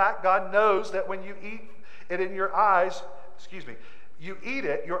woman. In fact, God knows that when you eat it in your eyes, you eat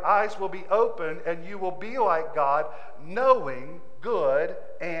it, your eyes will be open, and you will be like God, knowing good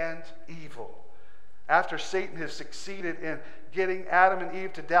and evil. After Satan has succeeded in getting Adam and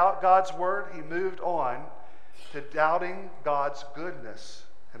Eve to doubt God's word, he moved on to doubting God's goodness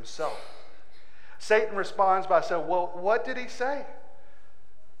himself. Satan responds by saying, well, what did he say?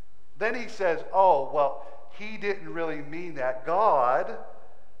 Then he says, oh, well, he didn't really mean that. God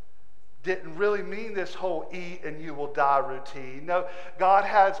didn't really mean this whole eat and you will die routine. No, God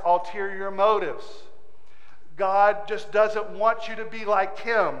has ulterior motives. God just doesn't want you to be like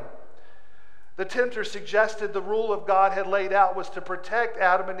him. The tempter suggested the rule of God had laid out was to protect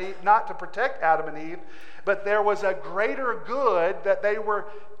Adam and Eve, not to protect Adam and Eve, but there was a greater good that they were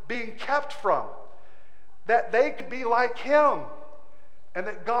being kept from, that they could be like him, and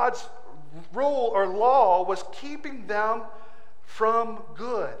that God's rule or law was keeping them from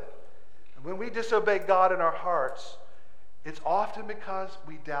good. When we disobey God in our hearts, it's often because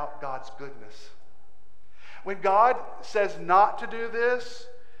we doubt God's goodness. When God says not to do this,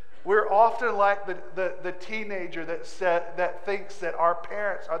 We're often like the teenager that thinks that our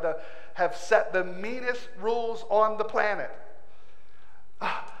parents have set the meanest rules on the planet.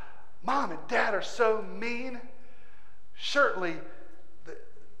 Mom and Dad are so mean. Certainly,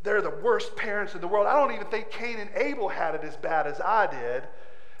 they're the worst parents in the world. I don't even think Cain and Abel had it as bad as I did.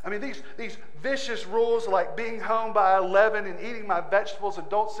 I mean, these vicious rules like being home by 11 and eating my vegetables and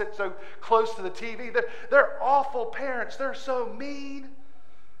don't sit so close to the TV, they're awful parents. They're so mean.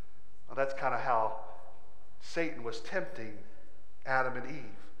 Well, that's kind of how Satan was tempting Adam and Eve.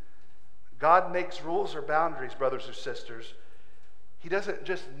 God makes rules or boundaries, brothers or sisters. He doesn't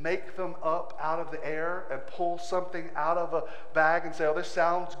just make them up out of the air and pull something out of a bag and say, oh, this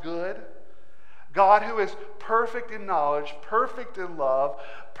sounds good. God, who is perfect in knowledge, perfect in love,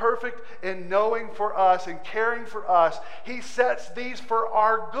 perfect in knowing for us and caring for us, He sets these for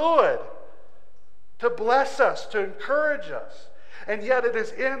our good, to bless us, to encourage us. And yet it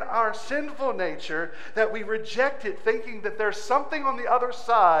is in our sinful nature that we reject it, thinking that there's something on the other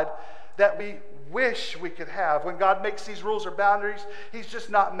side that we wish we could have. When God makes these rules or boundaries, He's just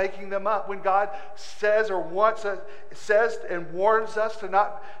not making them up. When God says and warns us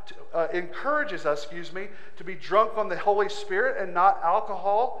encourages us, to be drunk on the Holy Spirit and not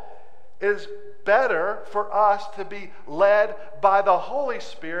alcohol, it is better for us to be led by the Holy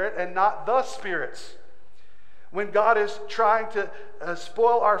Spirit and not the spirits. When God is trying to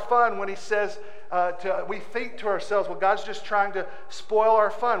spoil our fun, when He says, we think to ourselves, well, God's just trying to spoil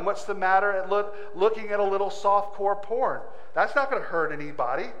our fun. What's the matter at looking at a little softcore porn? That's not going to hurt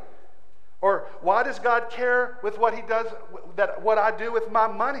anybody. Or why does God care with what He does, what I do with my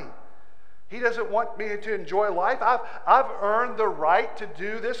money? He doesn't want me to enjoy life. I've earned the right to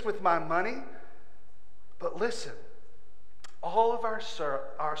do this with my money. But listen, all of our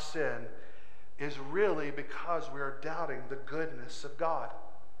sin is really because we are doubting the goodness of God.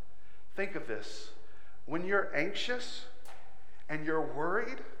 Think of this. When you're anxious and you're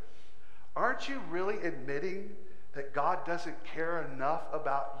worried, aren't you really admitting that God doesn't care enough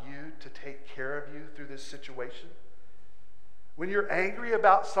about you to take care of you through this situation? When you're angry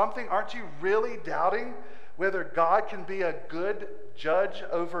about something, aren't you really doubting whether God can be a good judge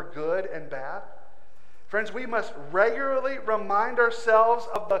over good and bad? Friends, we must regularly remind ourselves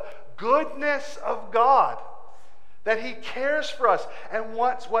of the goodness of God, that He cares for us and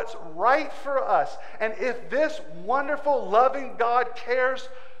wants what's right for us. And if this wonderful, loving God cares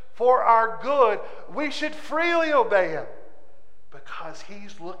for our good, we should freely obey Him because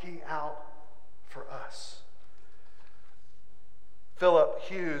He's looking out for us. Philip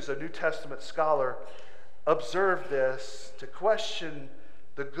Hughes, a New Testament scholar, observed this: to question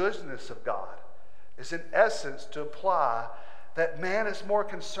the goodness of God is in essence to imply that man is more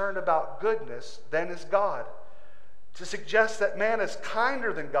concerned about goodness than is God. To suggest that man is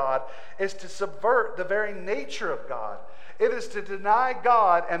kinder than God is to subvert the very nature of God. It is to deny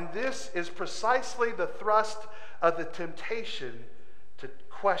God, and this is precisely the thrust of the temptation to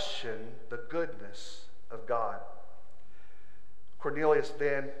question the goodness of God. Cornelius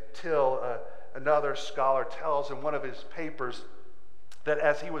Van Til, another scholar, tells in one of his papers that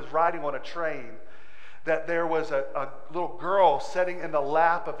as he was riding on a train, that there was a little girl sitting in the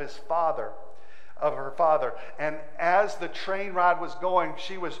lap of her father. And as the train ride was going,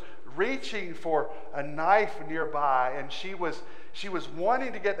 she was reaching for a knife nearby, and she was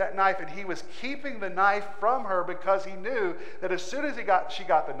wanting to get that knife, and he was keeping the knife from her because he knew that as soon as she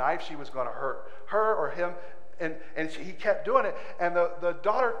got the knife, she was going to hurt her or him. And he kept doing it. And the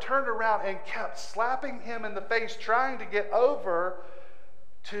daughter turned around and kept slapping him in the face, trying to get over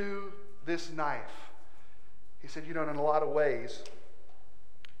to this knife. He said, in a lot of ways,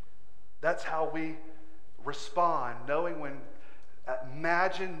 that's how we respond, knowing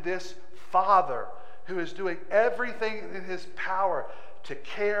imagine this father who is doing everything in his power to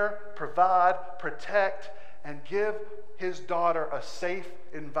care, provide, protect, and give his daughter a safe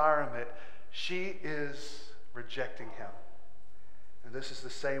environment. She is rejecting him. And this is the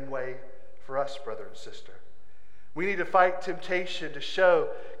same way for us, brother and sister. We need to fight temptation to show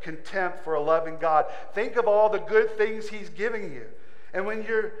contempt for a loving God. Think of all the good things He's giving you. And when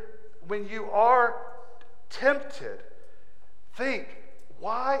you are tempted, think,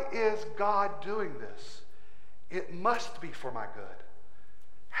 why is God doing this? It must be for my good.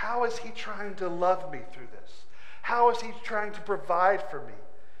 How is He trying to love me through this? How is He trying to provide for me?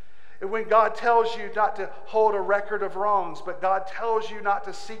 And when God tells you not to hold a record of wrongs, but God tells you not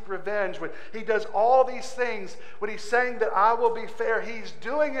to seek revenge, when He does all these things, when He's saying that I will be fair, He's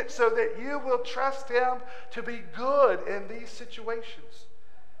doing it so that you will trust Him to be good in these situations.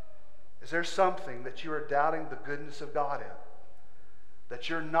 Is there something that you are doubting the goodness of God in? that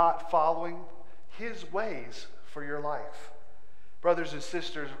you're not following his ways for your life. Brothers and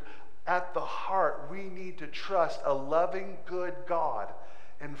sisters, at the heart, we need to trust a loving, good God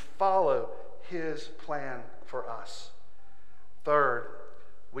and follow his plan for us. Third,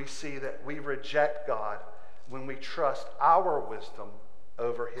 we see that we reject God when we trust our wisdom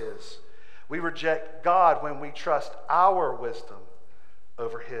over his. We reject God when we trust our wisdom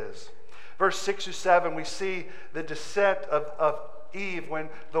over his. Verse 6 or 7, we see the descent of Eve when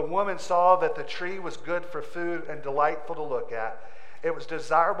the woman saw that the tree was good for food and delightful to look at. It was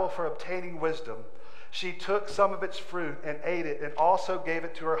desirable for obtaining wisdom. She took some of its fruit and ate it, and also gave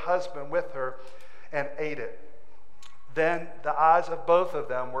it to her husband with her and ate it. Then the eyes of both of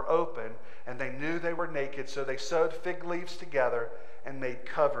them were open, and they knew they were naked, so they sewed fig leaves together and made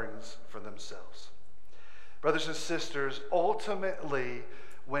coverings for themselves. Brothers and sisters, ultimately,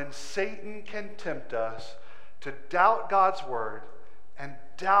 when Satan can tempt us to doubt God's word and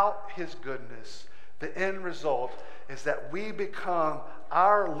doubt his goodness, the end result is that we become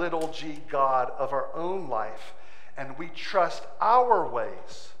our little g God of our own life, and we trust our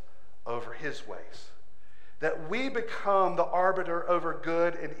ways over his ways. That we become the arbiter over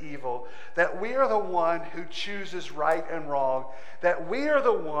good and evil, that we are the one who chooses right and wrong, that we are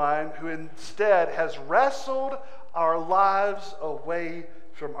the one who instead has wrestled our lives away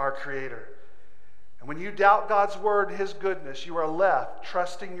from our Creator. And when you doubt God's word and his goodness, you are left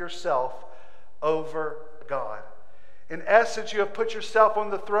trusting yourself over God. In essence, you have put yourself on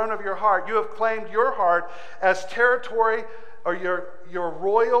the throne of your heart. You have claimed your heart as territory or your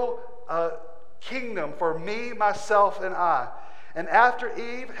royal kingdom for me, myself, and I. And after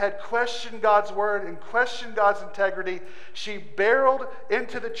Eve had questioned God's word and questioned God's integrity, she barreled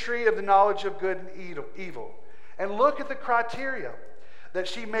into the tree of the knowledge of good and evil. And look at the criteria that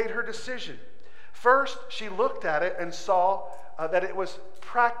she made her decision. First, she looked at it and saw that it was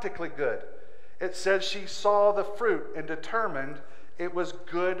practically good. It says she saw the fruit and determined it was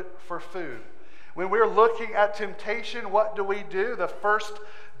good for food. When we're looking at temptation, what do? The first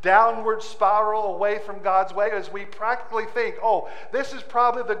downward spiral away from God's way is we practically think, oh, this is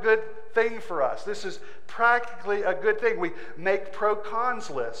probably the good thing for us. This is practically a good thing. We make pro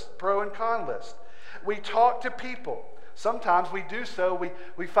and con list. We talk to people. Sometimes we do so.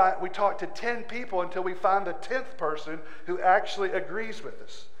 We talk to 10 people until we find the 10th person who actually agrees with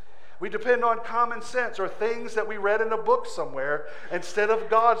us. We depend on common sense or things that we read in a book somewhere instead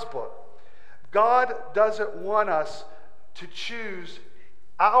of God's book. God doesn't want us to choose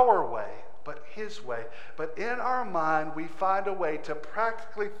our way, but his way. But in our mind, we find a way to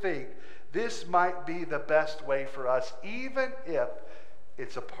practically think this might be the best way for us, even if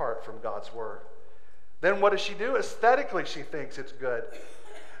it's apart from God's word. Then what does she do? Aesthetically, she thinks it's good.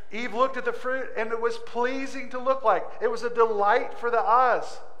 Eve looked at the fruit, and it was pleasing to look like. It was a delight for the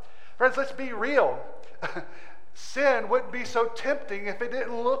eyes. Friends, let's be real. Sin wouldn't be so tempting if it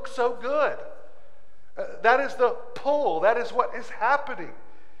didn't look so good. That is the pull. That is what is happening.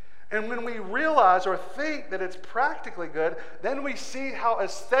 And when we realize or think that it's practically good, then we see how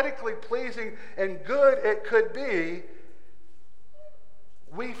aesthetically pleasing and good it could be.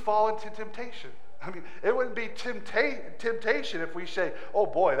 We fall into temptation. I mean, it wouldn't be temptation if we say, oh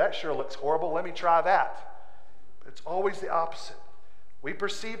boy, that sure looks horrible, let me try that. It's always the opposite. We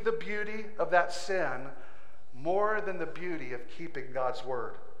perceive the beauty of that sin more than the beauty of keeping God's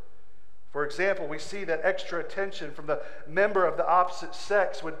word. For example, we see that extra attention from the member of the opposite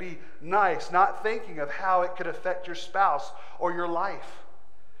sex would be nice, not thinking of how it could affect your spouse or your life.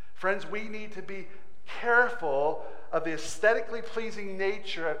 Friends, we need to be careful of the aesthetically pleasing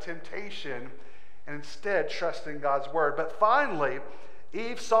nature of temptation and instead trust in God's word. But finally,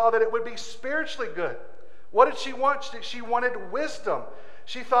 Eve saw that it would be spiritually good. What did she want? She wanted wisdom.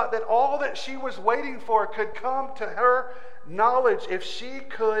 She thought that all that she was waiting for could come to her knowledge if she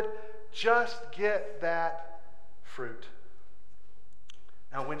could just get that fruit.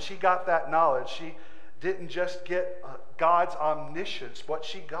 Now, when she got that knowledge, she didn't just get God's omniscience. What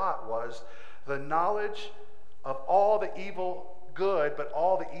she got was the knowledge of all the evil good, but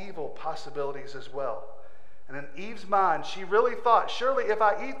all the evil possibilities as well. And in Eve's mind, she really thought, surely if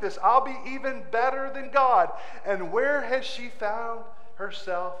I eat this, I'll be even better than God. And where has she found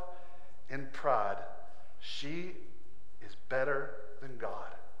herself? In pride. She is better than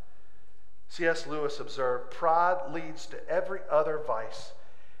God. C.S. Lewis observed, pride leads to every other vice.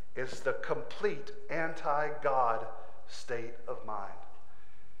 It's the complete anti-God state of mind.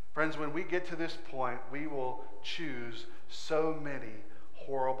 Friends, when we get to this point, we will choose so many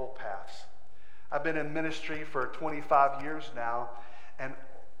horrible paths. I've been in ministry for 25 years now, and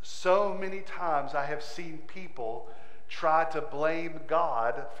so many times I have seen people try to blame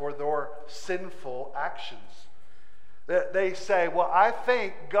God for their sinful actions. They say, well, I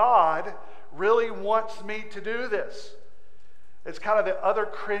think God really wants me to do this. It's kind of the other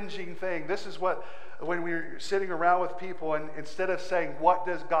cringing thing. This is what, when we're sitting around with people, and instead of saying, what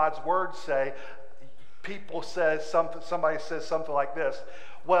does God's word say? Somebody says something like this.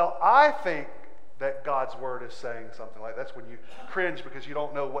 Well, I think that God's word is saying something like that. That's when you cringe because you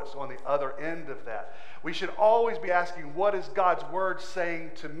don't know what's on the other end of that. We should always be asking, what is God's word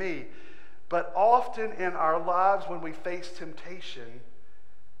saying to me? But often in our lives when we face temptation,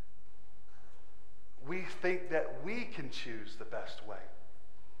 we think that we can choose the best way.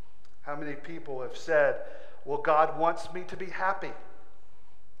 How many people have said, well, God wants me to be happy.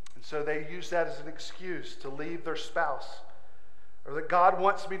 And so they use that as an excuse to leave their spouse. Or that God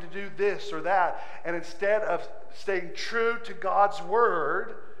wants me to do this or that. And instead of staying true to God's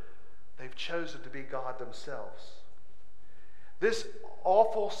word, they've chosen to be God themselves. This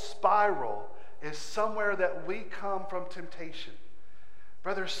awful spiral is somewhere that we come from temptation.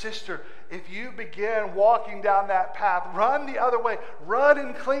 Brother, sister, if you begin walking down that path, run the other way. Run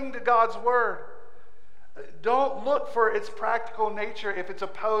and cling to God's word. Don't look for its practical nature if it's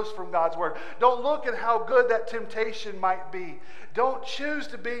opposed from God's word. Don't look at how good that temptation might be. Don't choose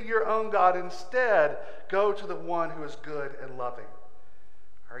to be your own God. Instead, go to the one who is good and loving.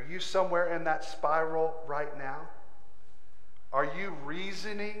 Are you somewhere in that spiral right now? Are you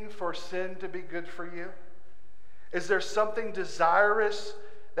reasoning for sin to be good for you? Is there something desirous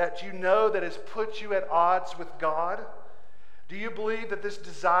that you know that has put you at odds with God? Do you believe that this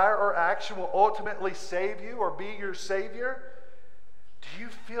desire or action will ultimately save you or be your Savior? Do you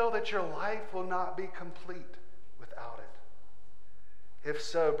feel that your life will not be complete without it? If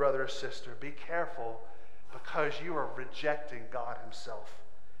so, brother or sister, be careful, because you are rejecting God himself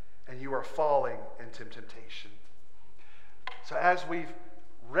and you are falling into temptation. So as we've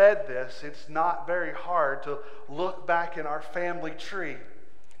read this, it's not very hard to look back in our family tree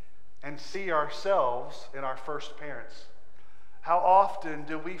and see ourselves in our first parents. How often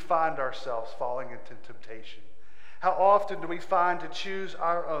do we find ourselves falling into temptation? How often do we find to choose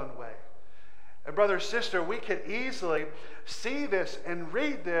our own way? And brother, sister, we can easily see this and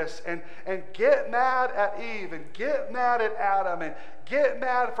read this and get mad at Eve and get mad at Adam and get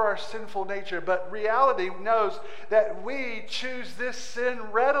mad for our sinful nature. But reality knows that we choose this sin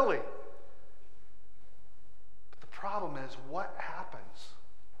readily. But the problem is, what happens?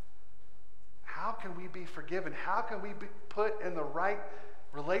 How can we be forgiven? How can we be put in the right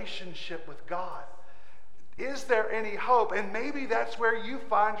relationship with God? Is there any hope? And maybe that's where you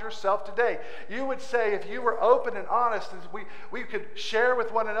find yourself today. You would say, if you were open and honest, and we could share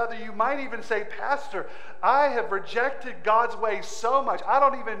with one another, you might even say, Pastor, I have rejected God's ways so much, I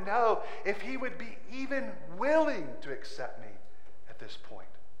don't even know if he would be even willing to accept me at this point.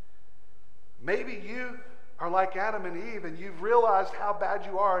 Maybe you are like Adam and Eve, and you've realized how bad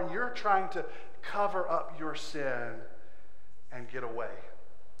you are, and you're trying to cover up your sin and get away.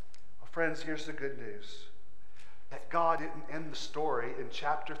 Well, friends, here's the good news. That God didn't end the story in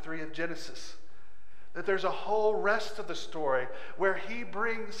chapter 3 of Genesis. That there's a whole rest of the story where he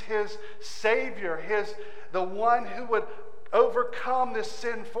brings his Savior, the one who would overcome this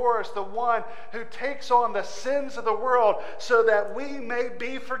sin for us, the one who takes on the sins of the world so that we may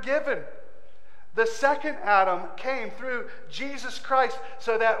be forgiven. The second Adam came through Jesus Christ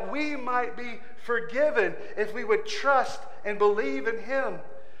so that we might be forgiven if we would trust and believe in him.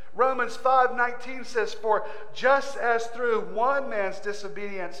 Romans 5:19 says, for just as through one man's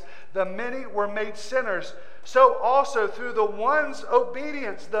disobedience the many were made sinners, so also through the one's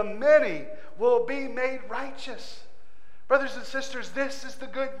obedience the many will be made righteous. Brothers and sisters, this is the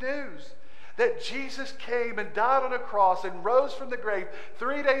good news. That Jesus came and died on a cross and rose from the grave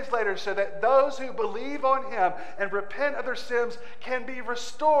 3 days later so that those who believe on him and repent of their sins can be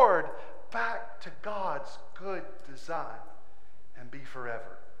restored back to God's good design and be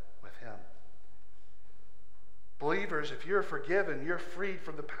forever with him. Believers, if you're forgiven, you're freed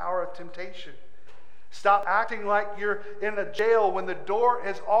from the power of temptation. Stop acting like you're in a jail when the door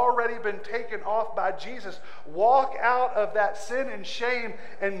has already been taken off by Jesus. Walk out of that sin and shame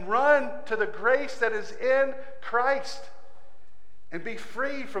and run to the grace that is in Christ and be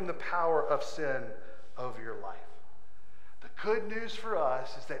free from the power of sin over your life. The good news for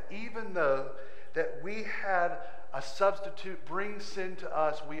us is that even though that we had a substitute bring sin to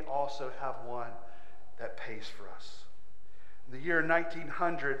us, we also have one that pays for us. In the year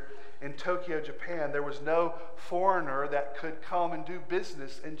 1900, in Tokyo, Japan, there was no foreigner that could come and do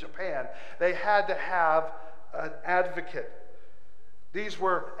business in Japan. They had to have an advocate. These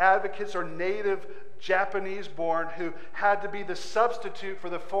were advocates or native Japanese born who had to be the substitute for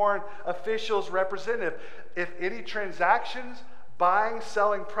the foreign official's representative. If any transactions, buying,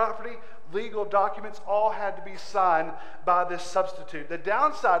 selling property, legal documents, all had to be signed by this substitute. The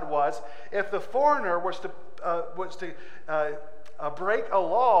downside was if the foreigner was to break a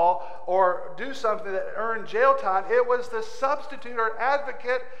law or do something that earned jail time, it was the substitute or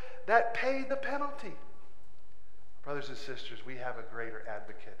advocate that paid the penalty. Brothers and sisters, we have a greater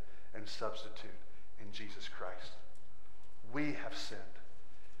advocate and substitute in Jesus Christ. We have sinned,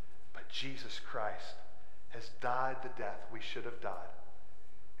 but Jesus Christ has died the death we should have died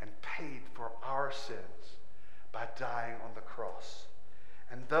and paid for our sins by dying on the cross.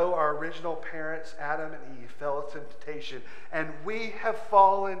 And though our original parents, Adam and Eve, fell into temptation, and we have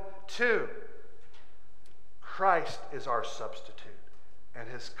fallen too, Christ is our substitute and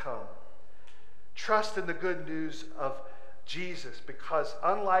has come. Trust in the good news of Jesus, because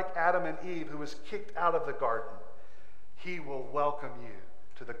unlike Adam and Eve, who was kicked out of the garden, he will welcome you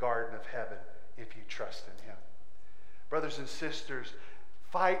to the garden of heaven if you trust in him. Brothers and sisters,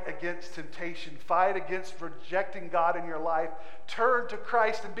 fight against temptation. Fight against rejecting God in your life. Turn to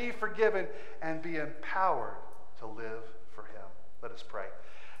Christ and be forgiven and be empowered to live for him. Let us pray.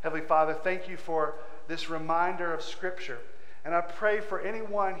 Heavenly Father, thank you for this reminder of Scripture. And I pray for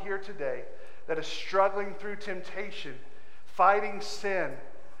anyone here today that is struggling through temptation, fighting sin.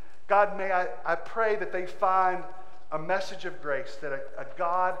 God, may I pray that they find a message of grace, that a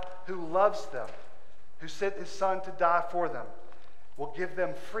God who loves them, who sent his Son to die for them, will give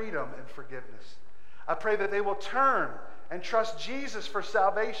them freedom and forgiveness. I pray that they will turn and trust Jesus for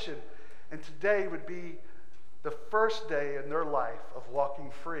salvation, and today would be the first day in their life of walking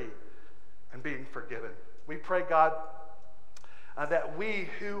free and being forgiven. We pray, God, that we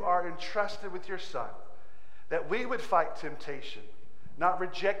who are entrusted with your Son, that we would fight temptation, not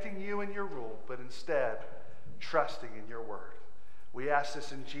rejecting you and your rule, but instead trusting in your word. We ask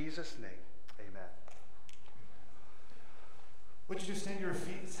this in Jesus' name. Amen. Would you just stand to your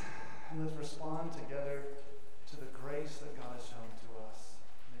feet and let's respond together to the grace that God has shown to us,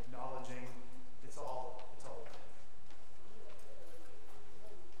 and acknowledging it's all God.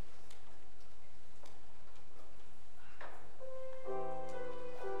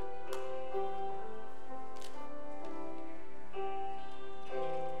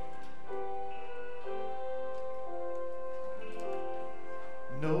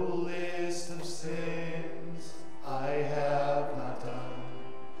 No list of sins I have not done,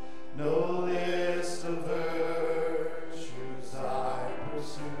 no list of virtues I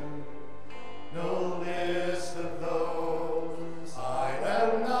pursue, no list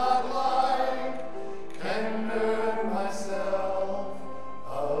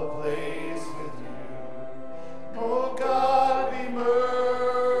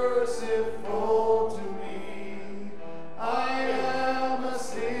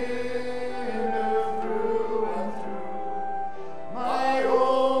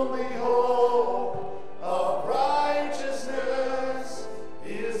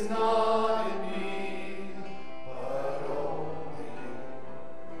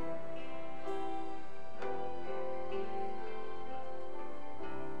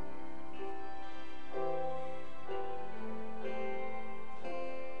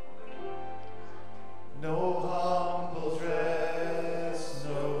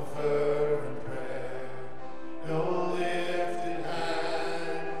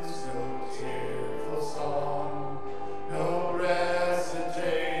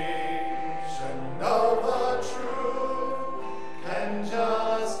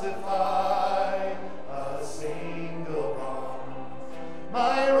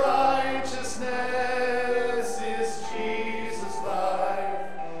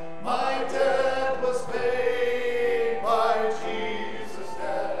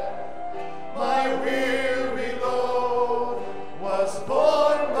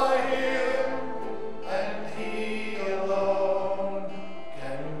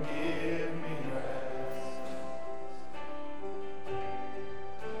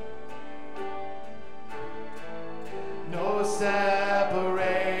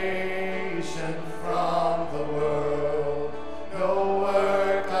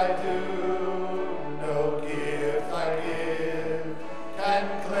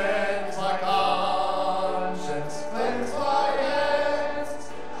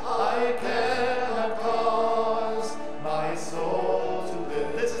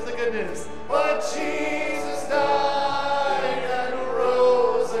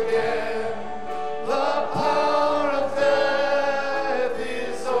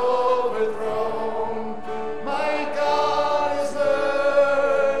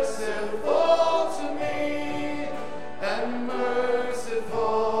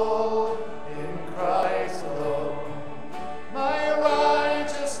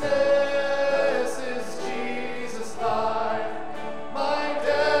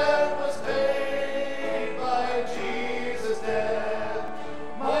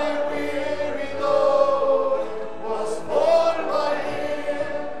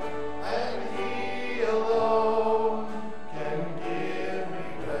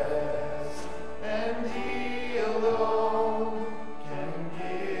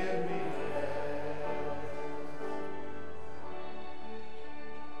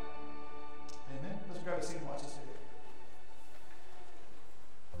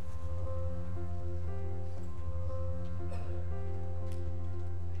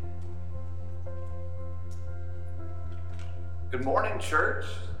Good morning, church.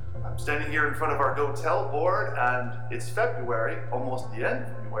 I'm standing here in front of our Go Tell board, and it's February, almost the end of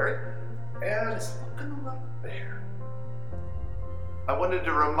February, and it's looking a little bare. I wanted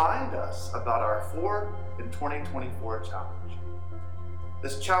to remind us about our 4 in 2024 challenge.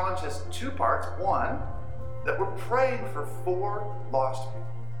 This challenge has 2 parts. One, that we're praying for 4 lost people,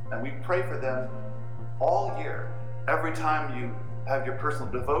 and we pray for them all year. Every time you have your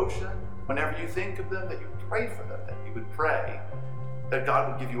personal devotion, whenever you think of them, that you pray for them, that you would pray that God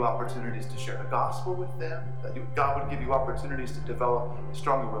would give you opportunities to share the gospel with them, that God would give you opportunities to develop a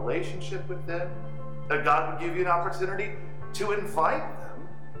stronger relationship with them, that God would give you an opportunity to invite them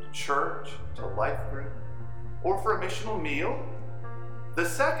to church, to life group, or for a missional meal. The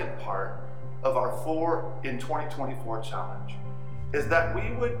second part of our 4 in 2024 challenge is that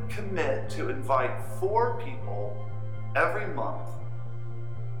we would commit to invite 4 people every month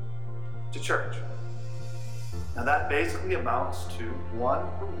to church. Now that basically amounts to 1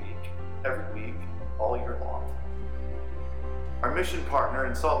 per week, every week, all year long. Our mission partner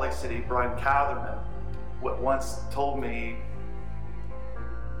in Salt Lake City, Brian Catherman, once told me,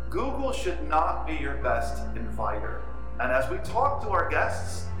 Google should not be your best inviter. And as we talk to our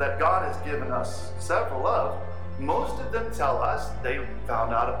guests that God has given us several of, most of them tell us they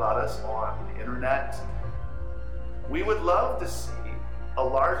found out about us on the internet. We would love to see a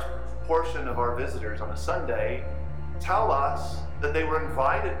large portion of our visitors on a Sunday tell us that they were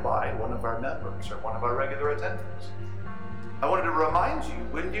invited by one of our members or one of our regular attenders. I wanted to remind you,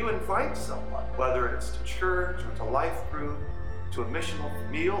 when you invite someone, whether it's to church or to life group, to a missional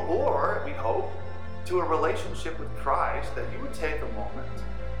meal, or, we hope, to a relationship with Christ, that you would take a moment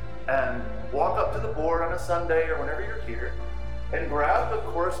and walk up to the board on a Sunday or whenever you're here and grab the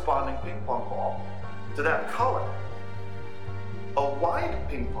corresponding ping pong ball to that color. A white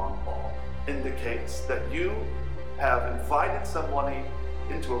ping pong ball indicates that you have invited somebody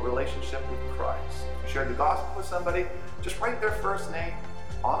into a relationship with Christ. If you shared the gospel with somebody, just write their first name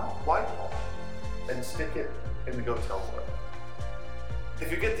on a white ball and stick it in the Go Tell board.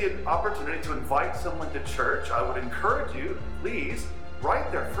 If you get the opportunity to invite someone to church, I would encourage you, please,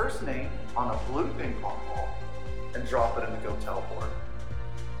 write their first name on a blue ping pong ball and drop it in the Go Tell board.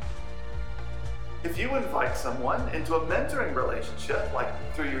 If you invite someone into a mentoring relationship, like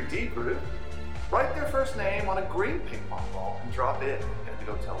through your D group, write their first name on a green ping pong ball and drop it in the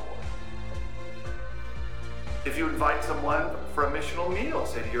Go Tell board. If you invite someone for a missional meal,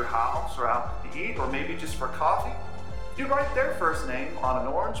 say to your house or out to eat, or maybe just for coffee, you write their first name on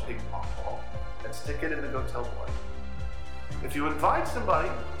an orange ping pong ball and stick it in the Go Tell board. If you invite somebody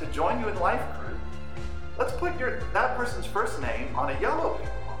to join you in life group, let's put that person's first name on a yellow ping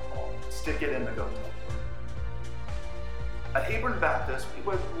pong ball and stick it in the Go Tell board. At Hebron Baptist, we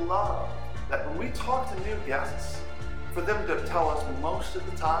would love that when we talk to new guests, for them to tell us most of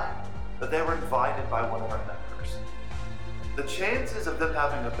the time that they were invited by one of our members. The chances of them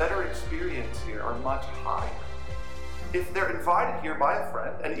having a better experience here are much higher if they're invited here by a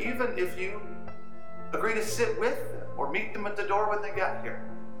friend, and even if you agree to sit with them or meet them at the door when they get here.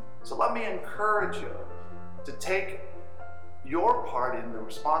 So let me encourage you to take your part in the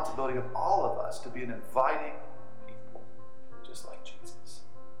responsibility of all of us to be an inviting people, just like Jesus.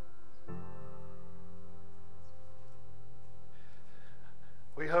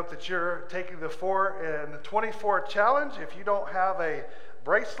 We hope that you're taking the 4 in 24 challenge. If you don't have a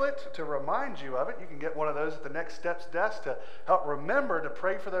bracelet to remind you of it, you can get one of those at the Next Steps desk to help remember to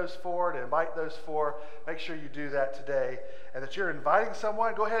pray for those 4, to invite those 4. Make sure you do that today, and that you're inviting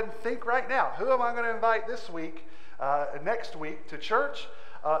someone. Go ahead and think right now, who am I going to invite this week, next week to church,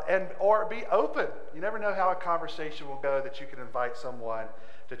 or be open. You never know how a conversation will go that you can invite someone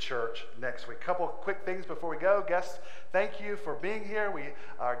to church next week. Couple of quick things before we go. Guests, thank you for being here. We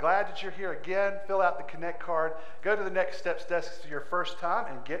are glad that you're here again. Fill out the Connect card. Go to the Next Steps desk for your first time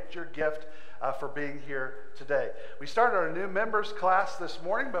and get your gift for being here today. We started our new members class this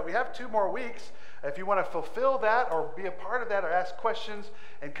morning, but we have 2 more weeks. If you want to fulfill that or be a part of that or ask questions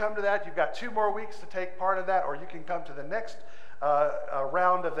and come to that, you've got 2 more weeks to take part of that, or you can come to the next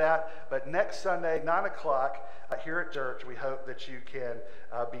round of that. But next Sunday, 9 o'clock here at church, we hope that you can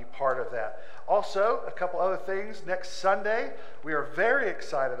be part of that. Also, a couple other things. Next Sunday, we are very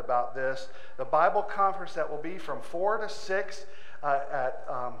excited about this. The Bible conference that will be from 4 to 6 at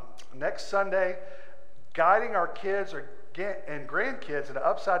next Sunday, guiding our kids and grandkids in an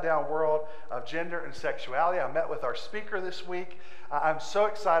upside-down world of gender and sexuality. I met with our speaker this week. I'm so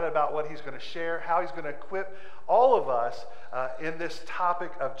excited about what he's going to share, how he's going to equip all of us in this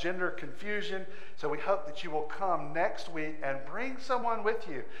topic of gender confusion. So we hope that you will come next week and bring someone with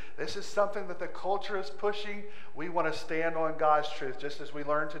you. This is something that the culture is pushing. We want to stand on God's truth, just as we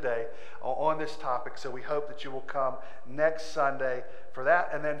learned today on this topic. So we hope that you will come next Sunday for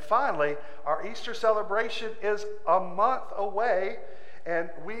that. And then finally, our Easter celebration is a month away, and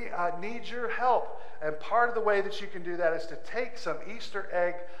we need your help. And part of the way that you can do that is to take some Easter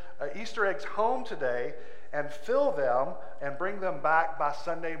eggs home today and fill them and bring them back by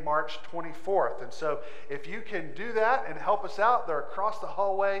Sunday, March 24th. And so if you can do that and help us out, they're across the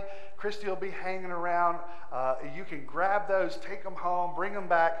hallway. Christy will be hanging around. You can grab those, take them home, bring them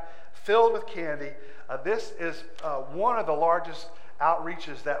back, filled with candy. This is one of the largest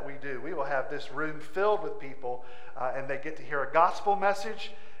outreaches that we do. We will have this room filled with people, and they get to hear a gospel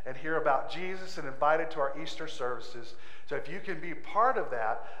message and hear about Jesus and invited to our Easter services. So if you can be part of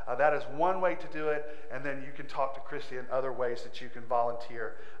that, that is one way to do it, and then you can talk to Christy in other ways that you can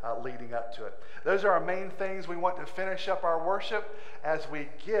volunteer leading up to it. Those are our main things. We want to finish up our worship as we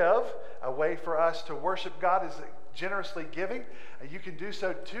give. A way for us to worship God is generously giving. You can do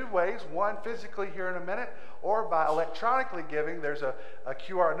so two ways. One, physically here in a minute, or by electronically giving. There's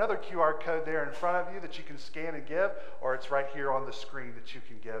another QR code there in front of you that you can scan and give, or it's right here on the screen that you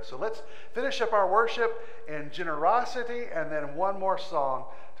can give. So let's finish up our worship in generosity, and then one more song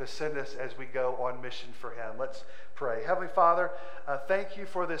to send us as we go on mission for Him. Let's pray. Heavenly Father, thank you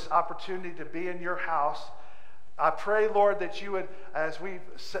for this opportunity to be in your house. I pray, Lord, that you would, as we've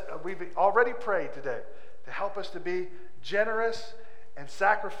already prayed today, to help us to be generous and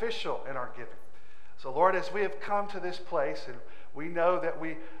sacrificial in our giving. So, Lord, as we have come to this place, and we know that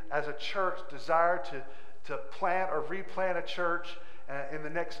we, as a church, desire to plant or replant a church in the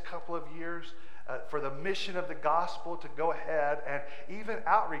next couple of years for the mission of the gospel to go ahead, and even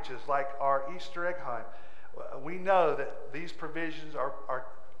outreaches like our Easter egg hunt, we know that these provisions are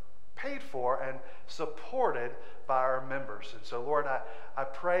paid for and supported by our members. And so, Lord, I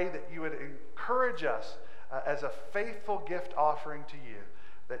pray that you would encourage us as a faithful gift offering to you,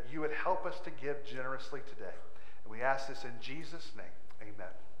 that you would help us to give generously today. And we ask this in Jesus' name. Amen.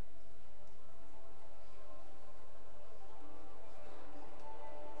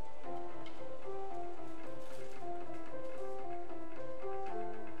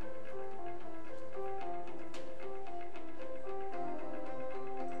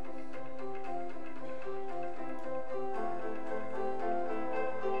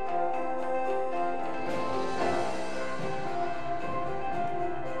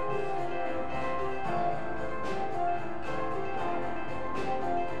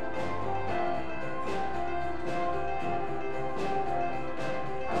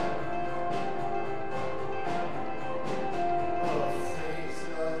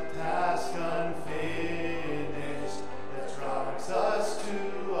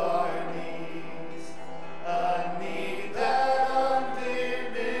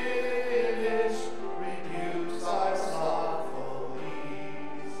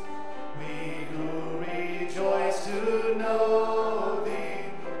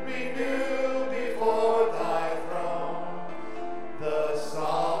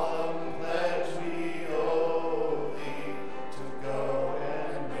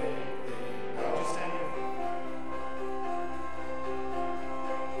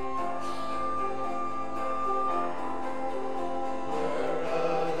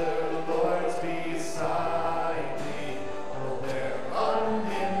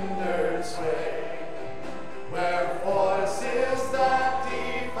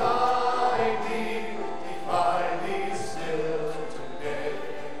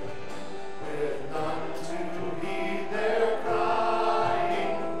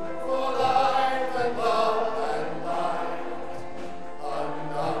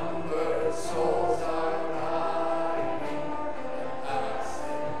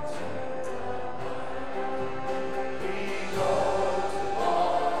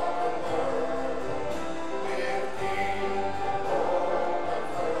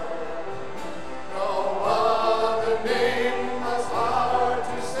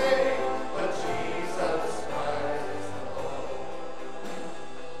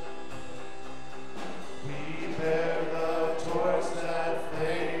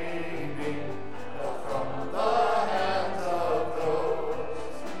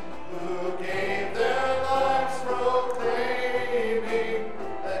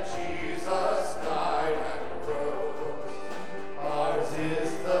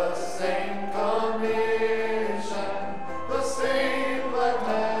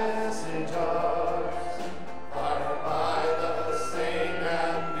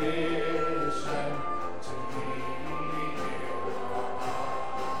 be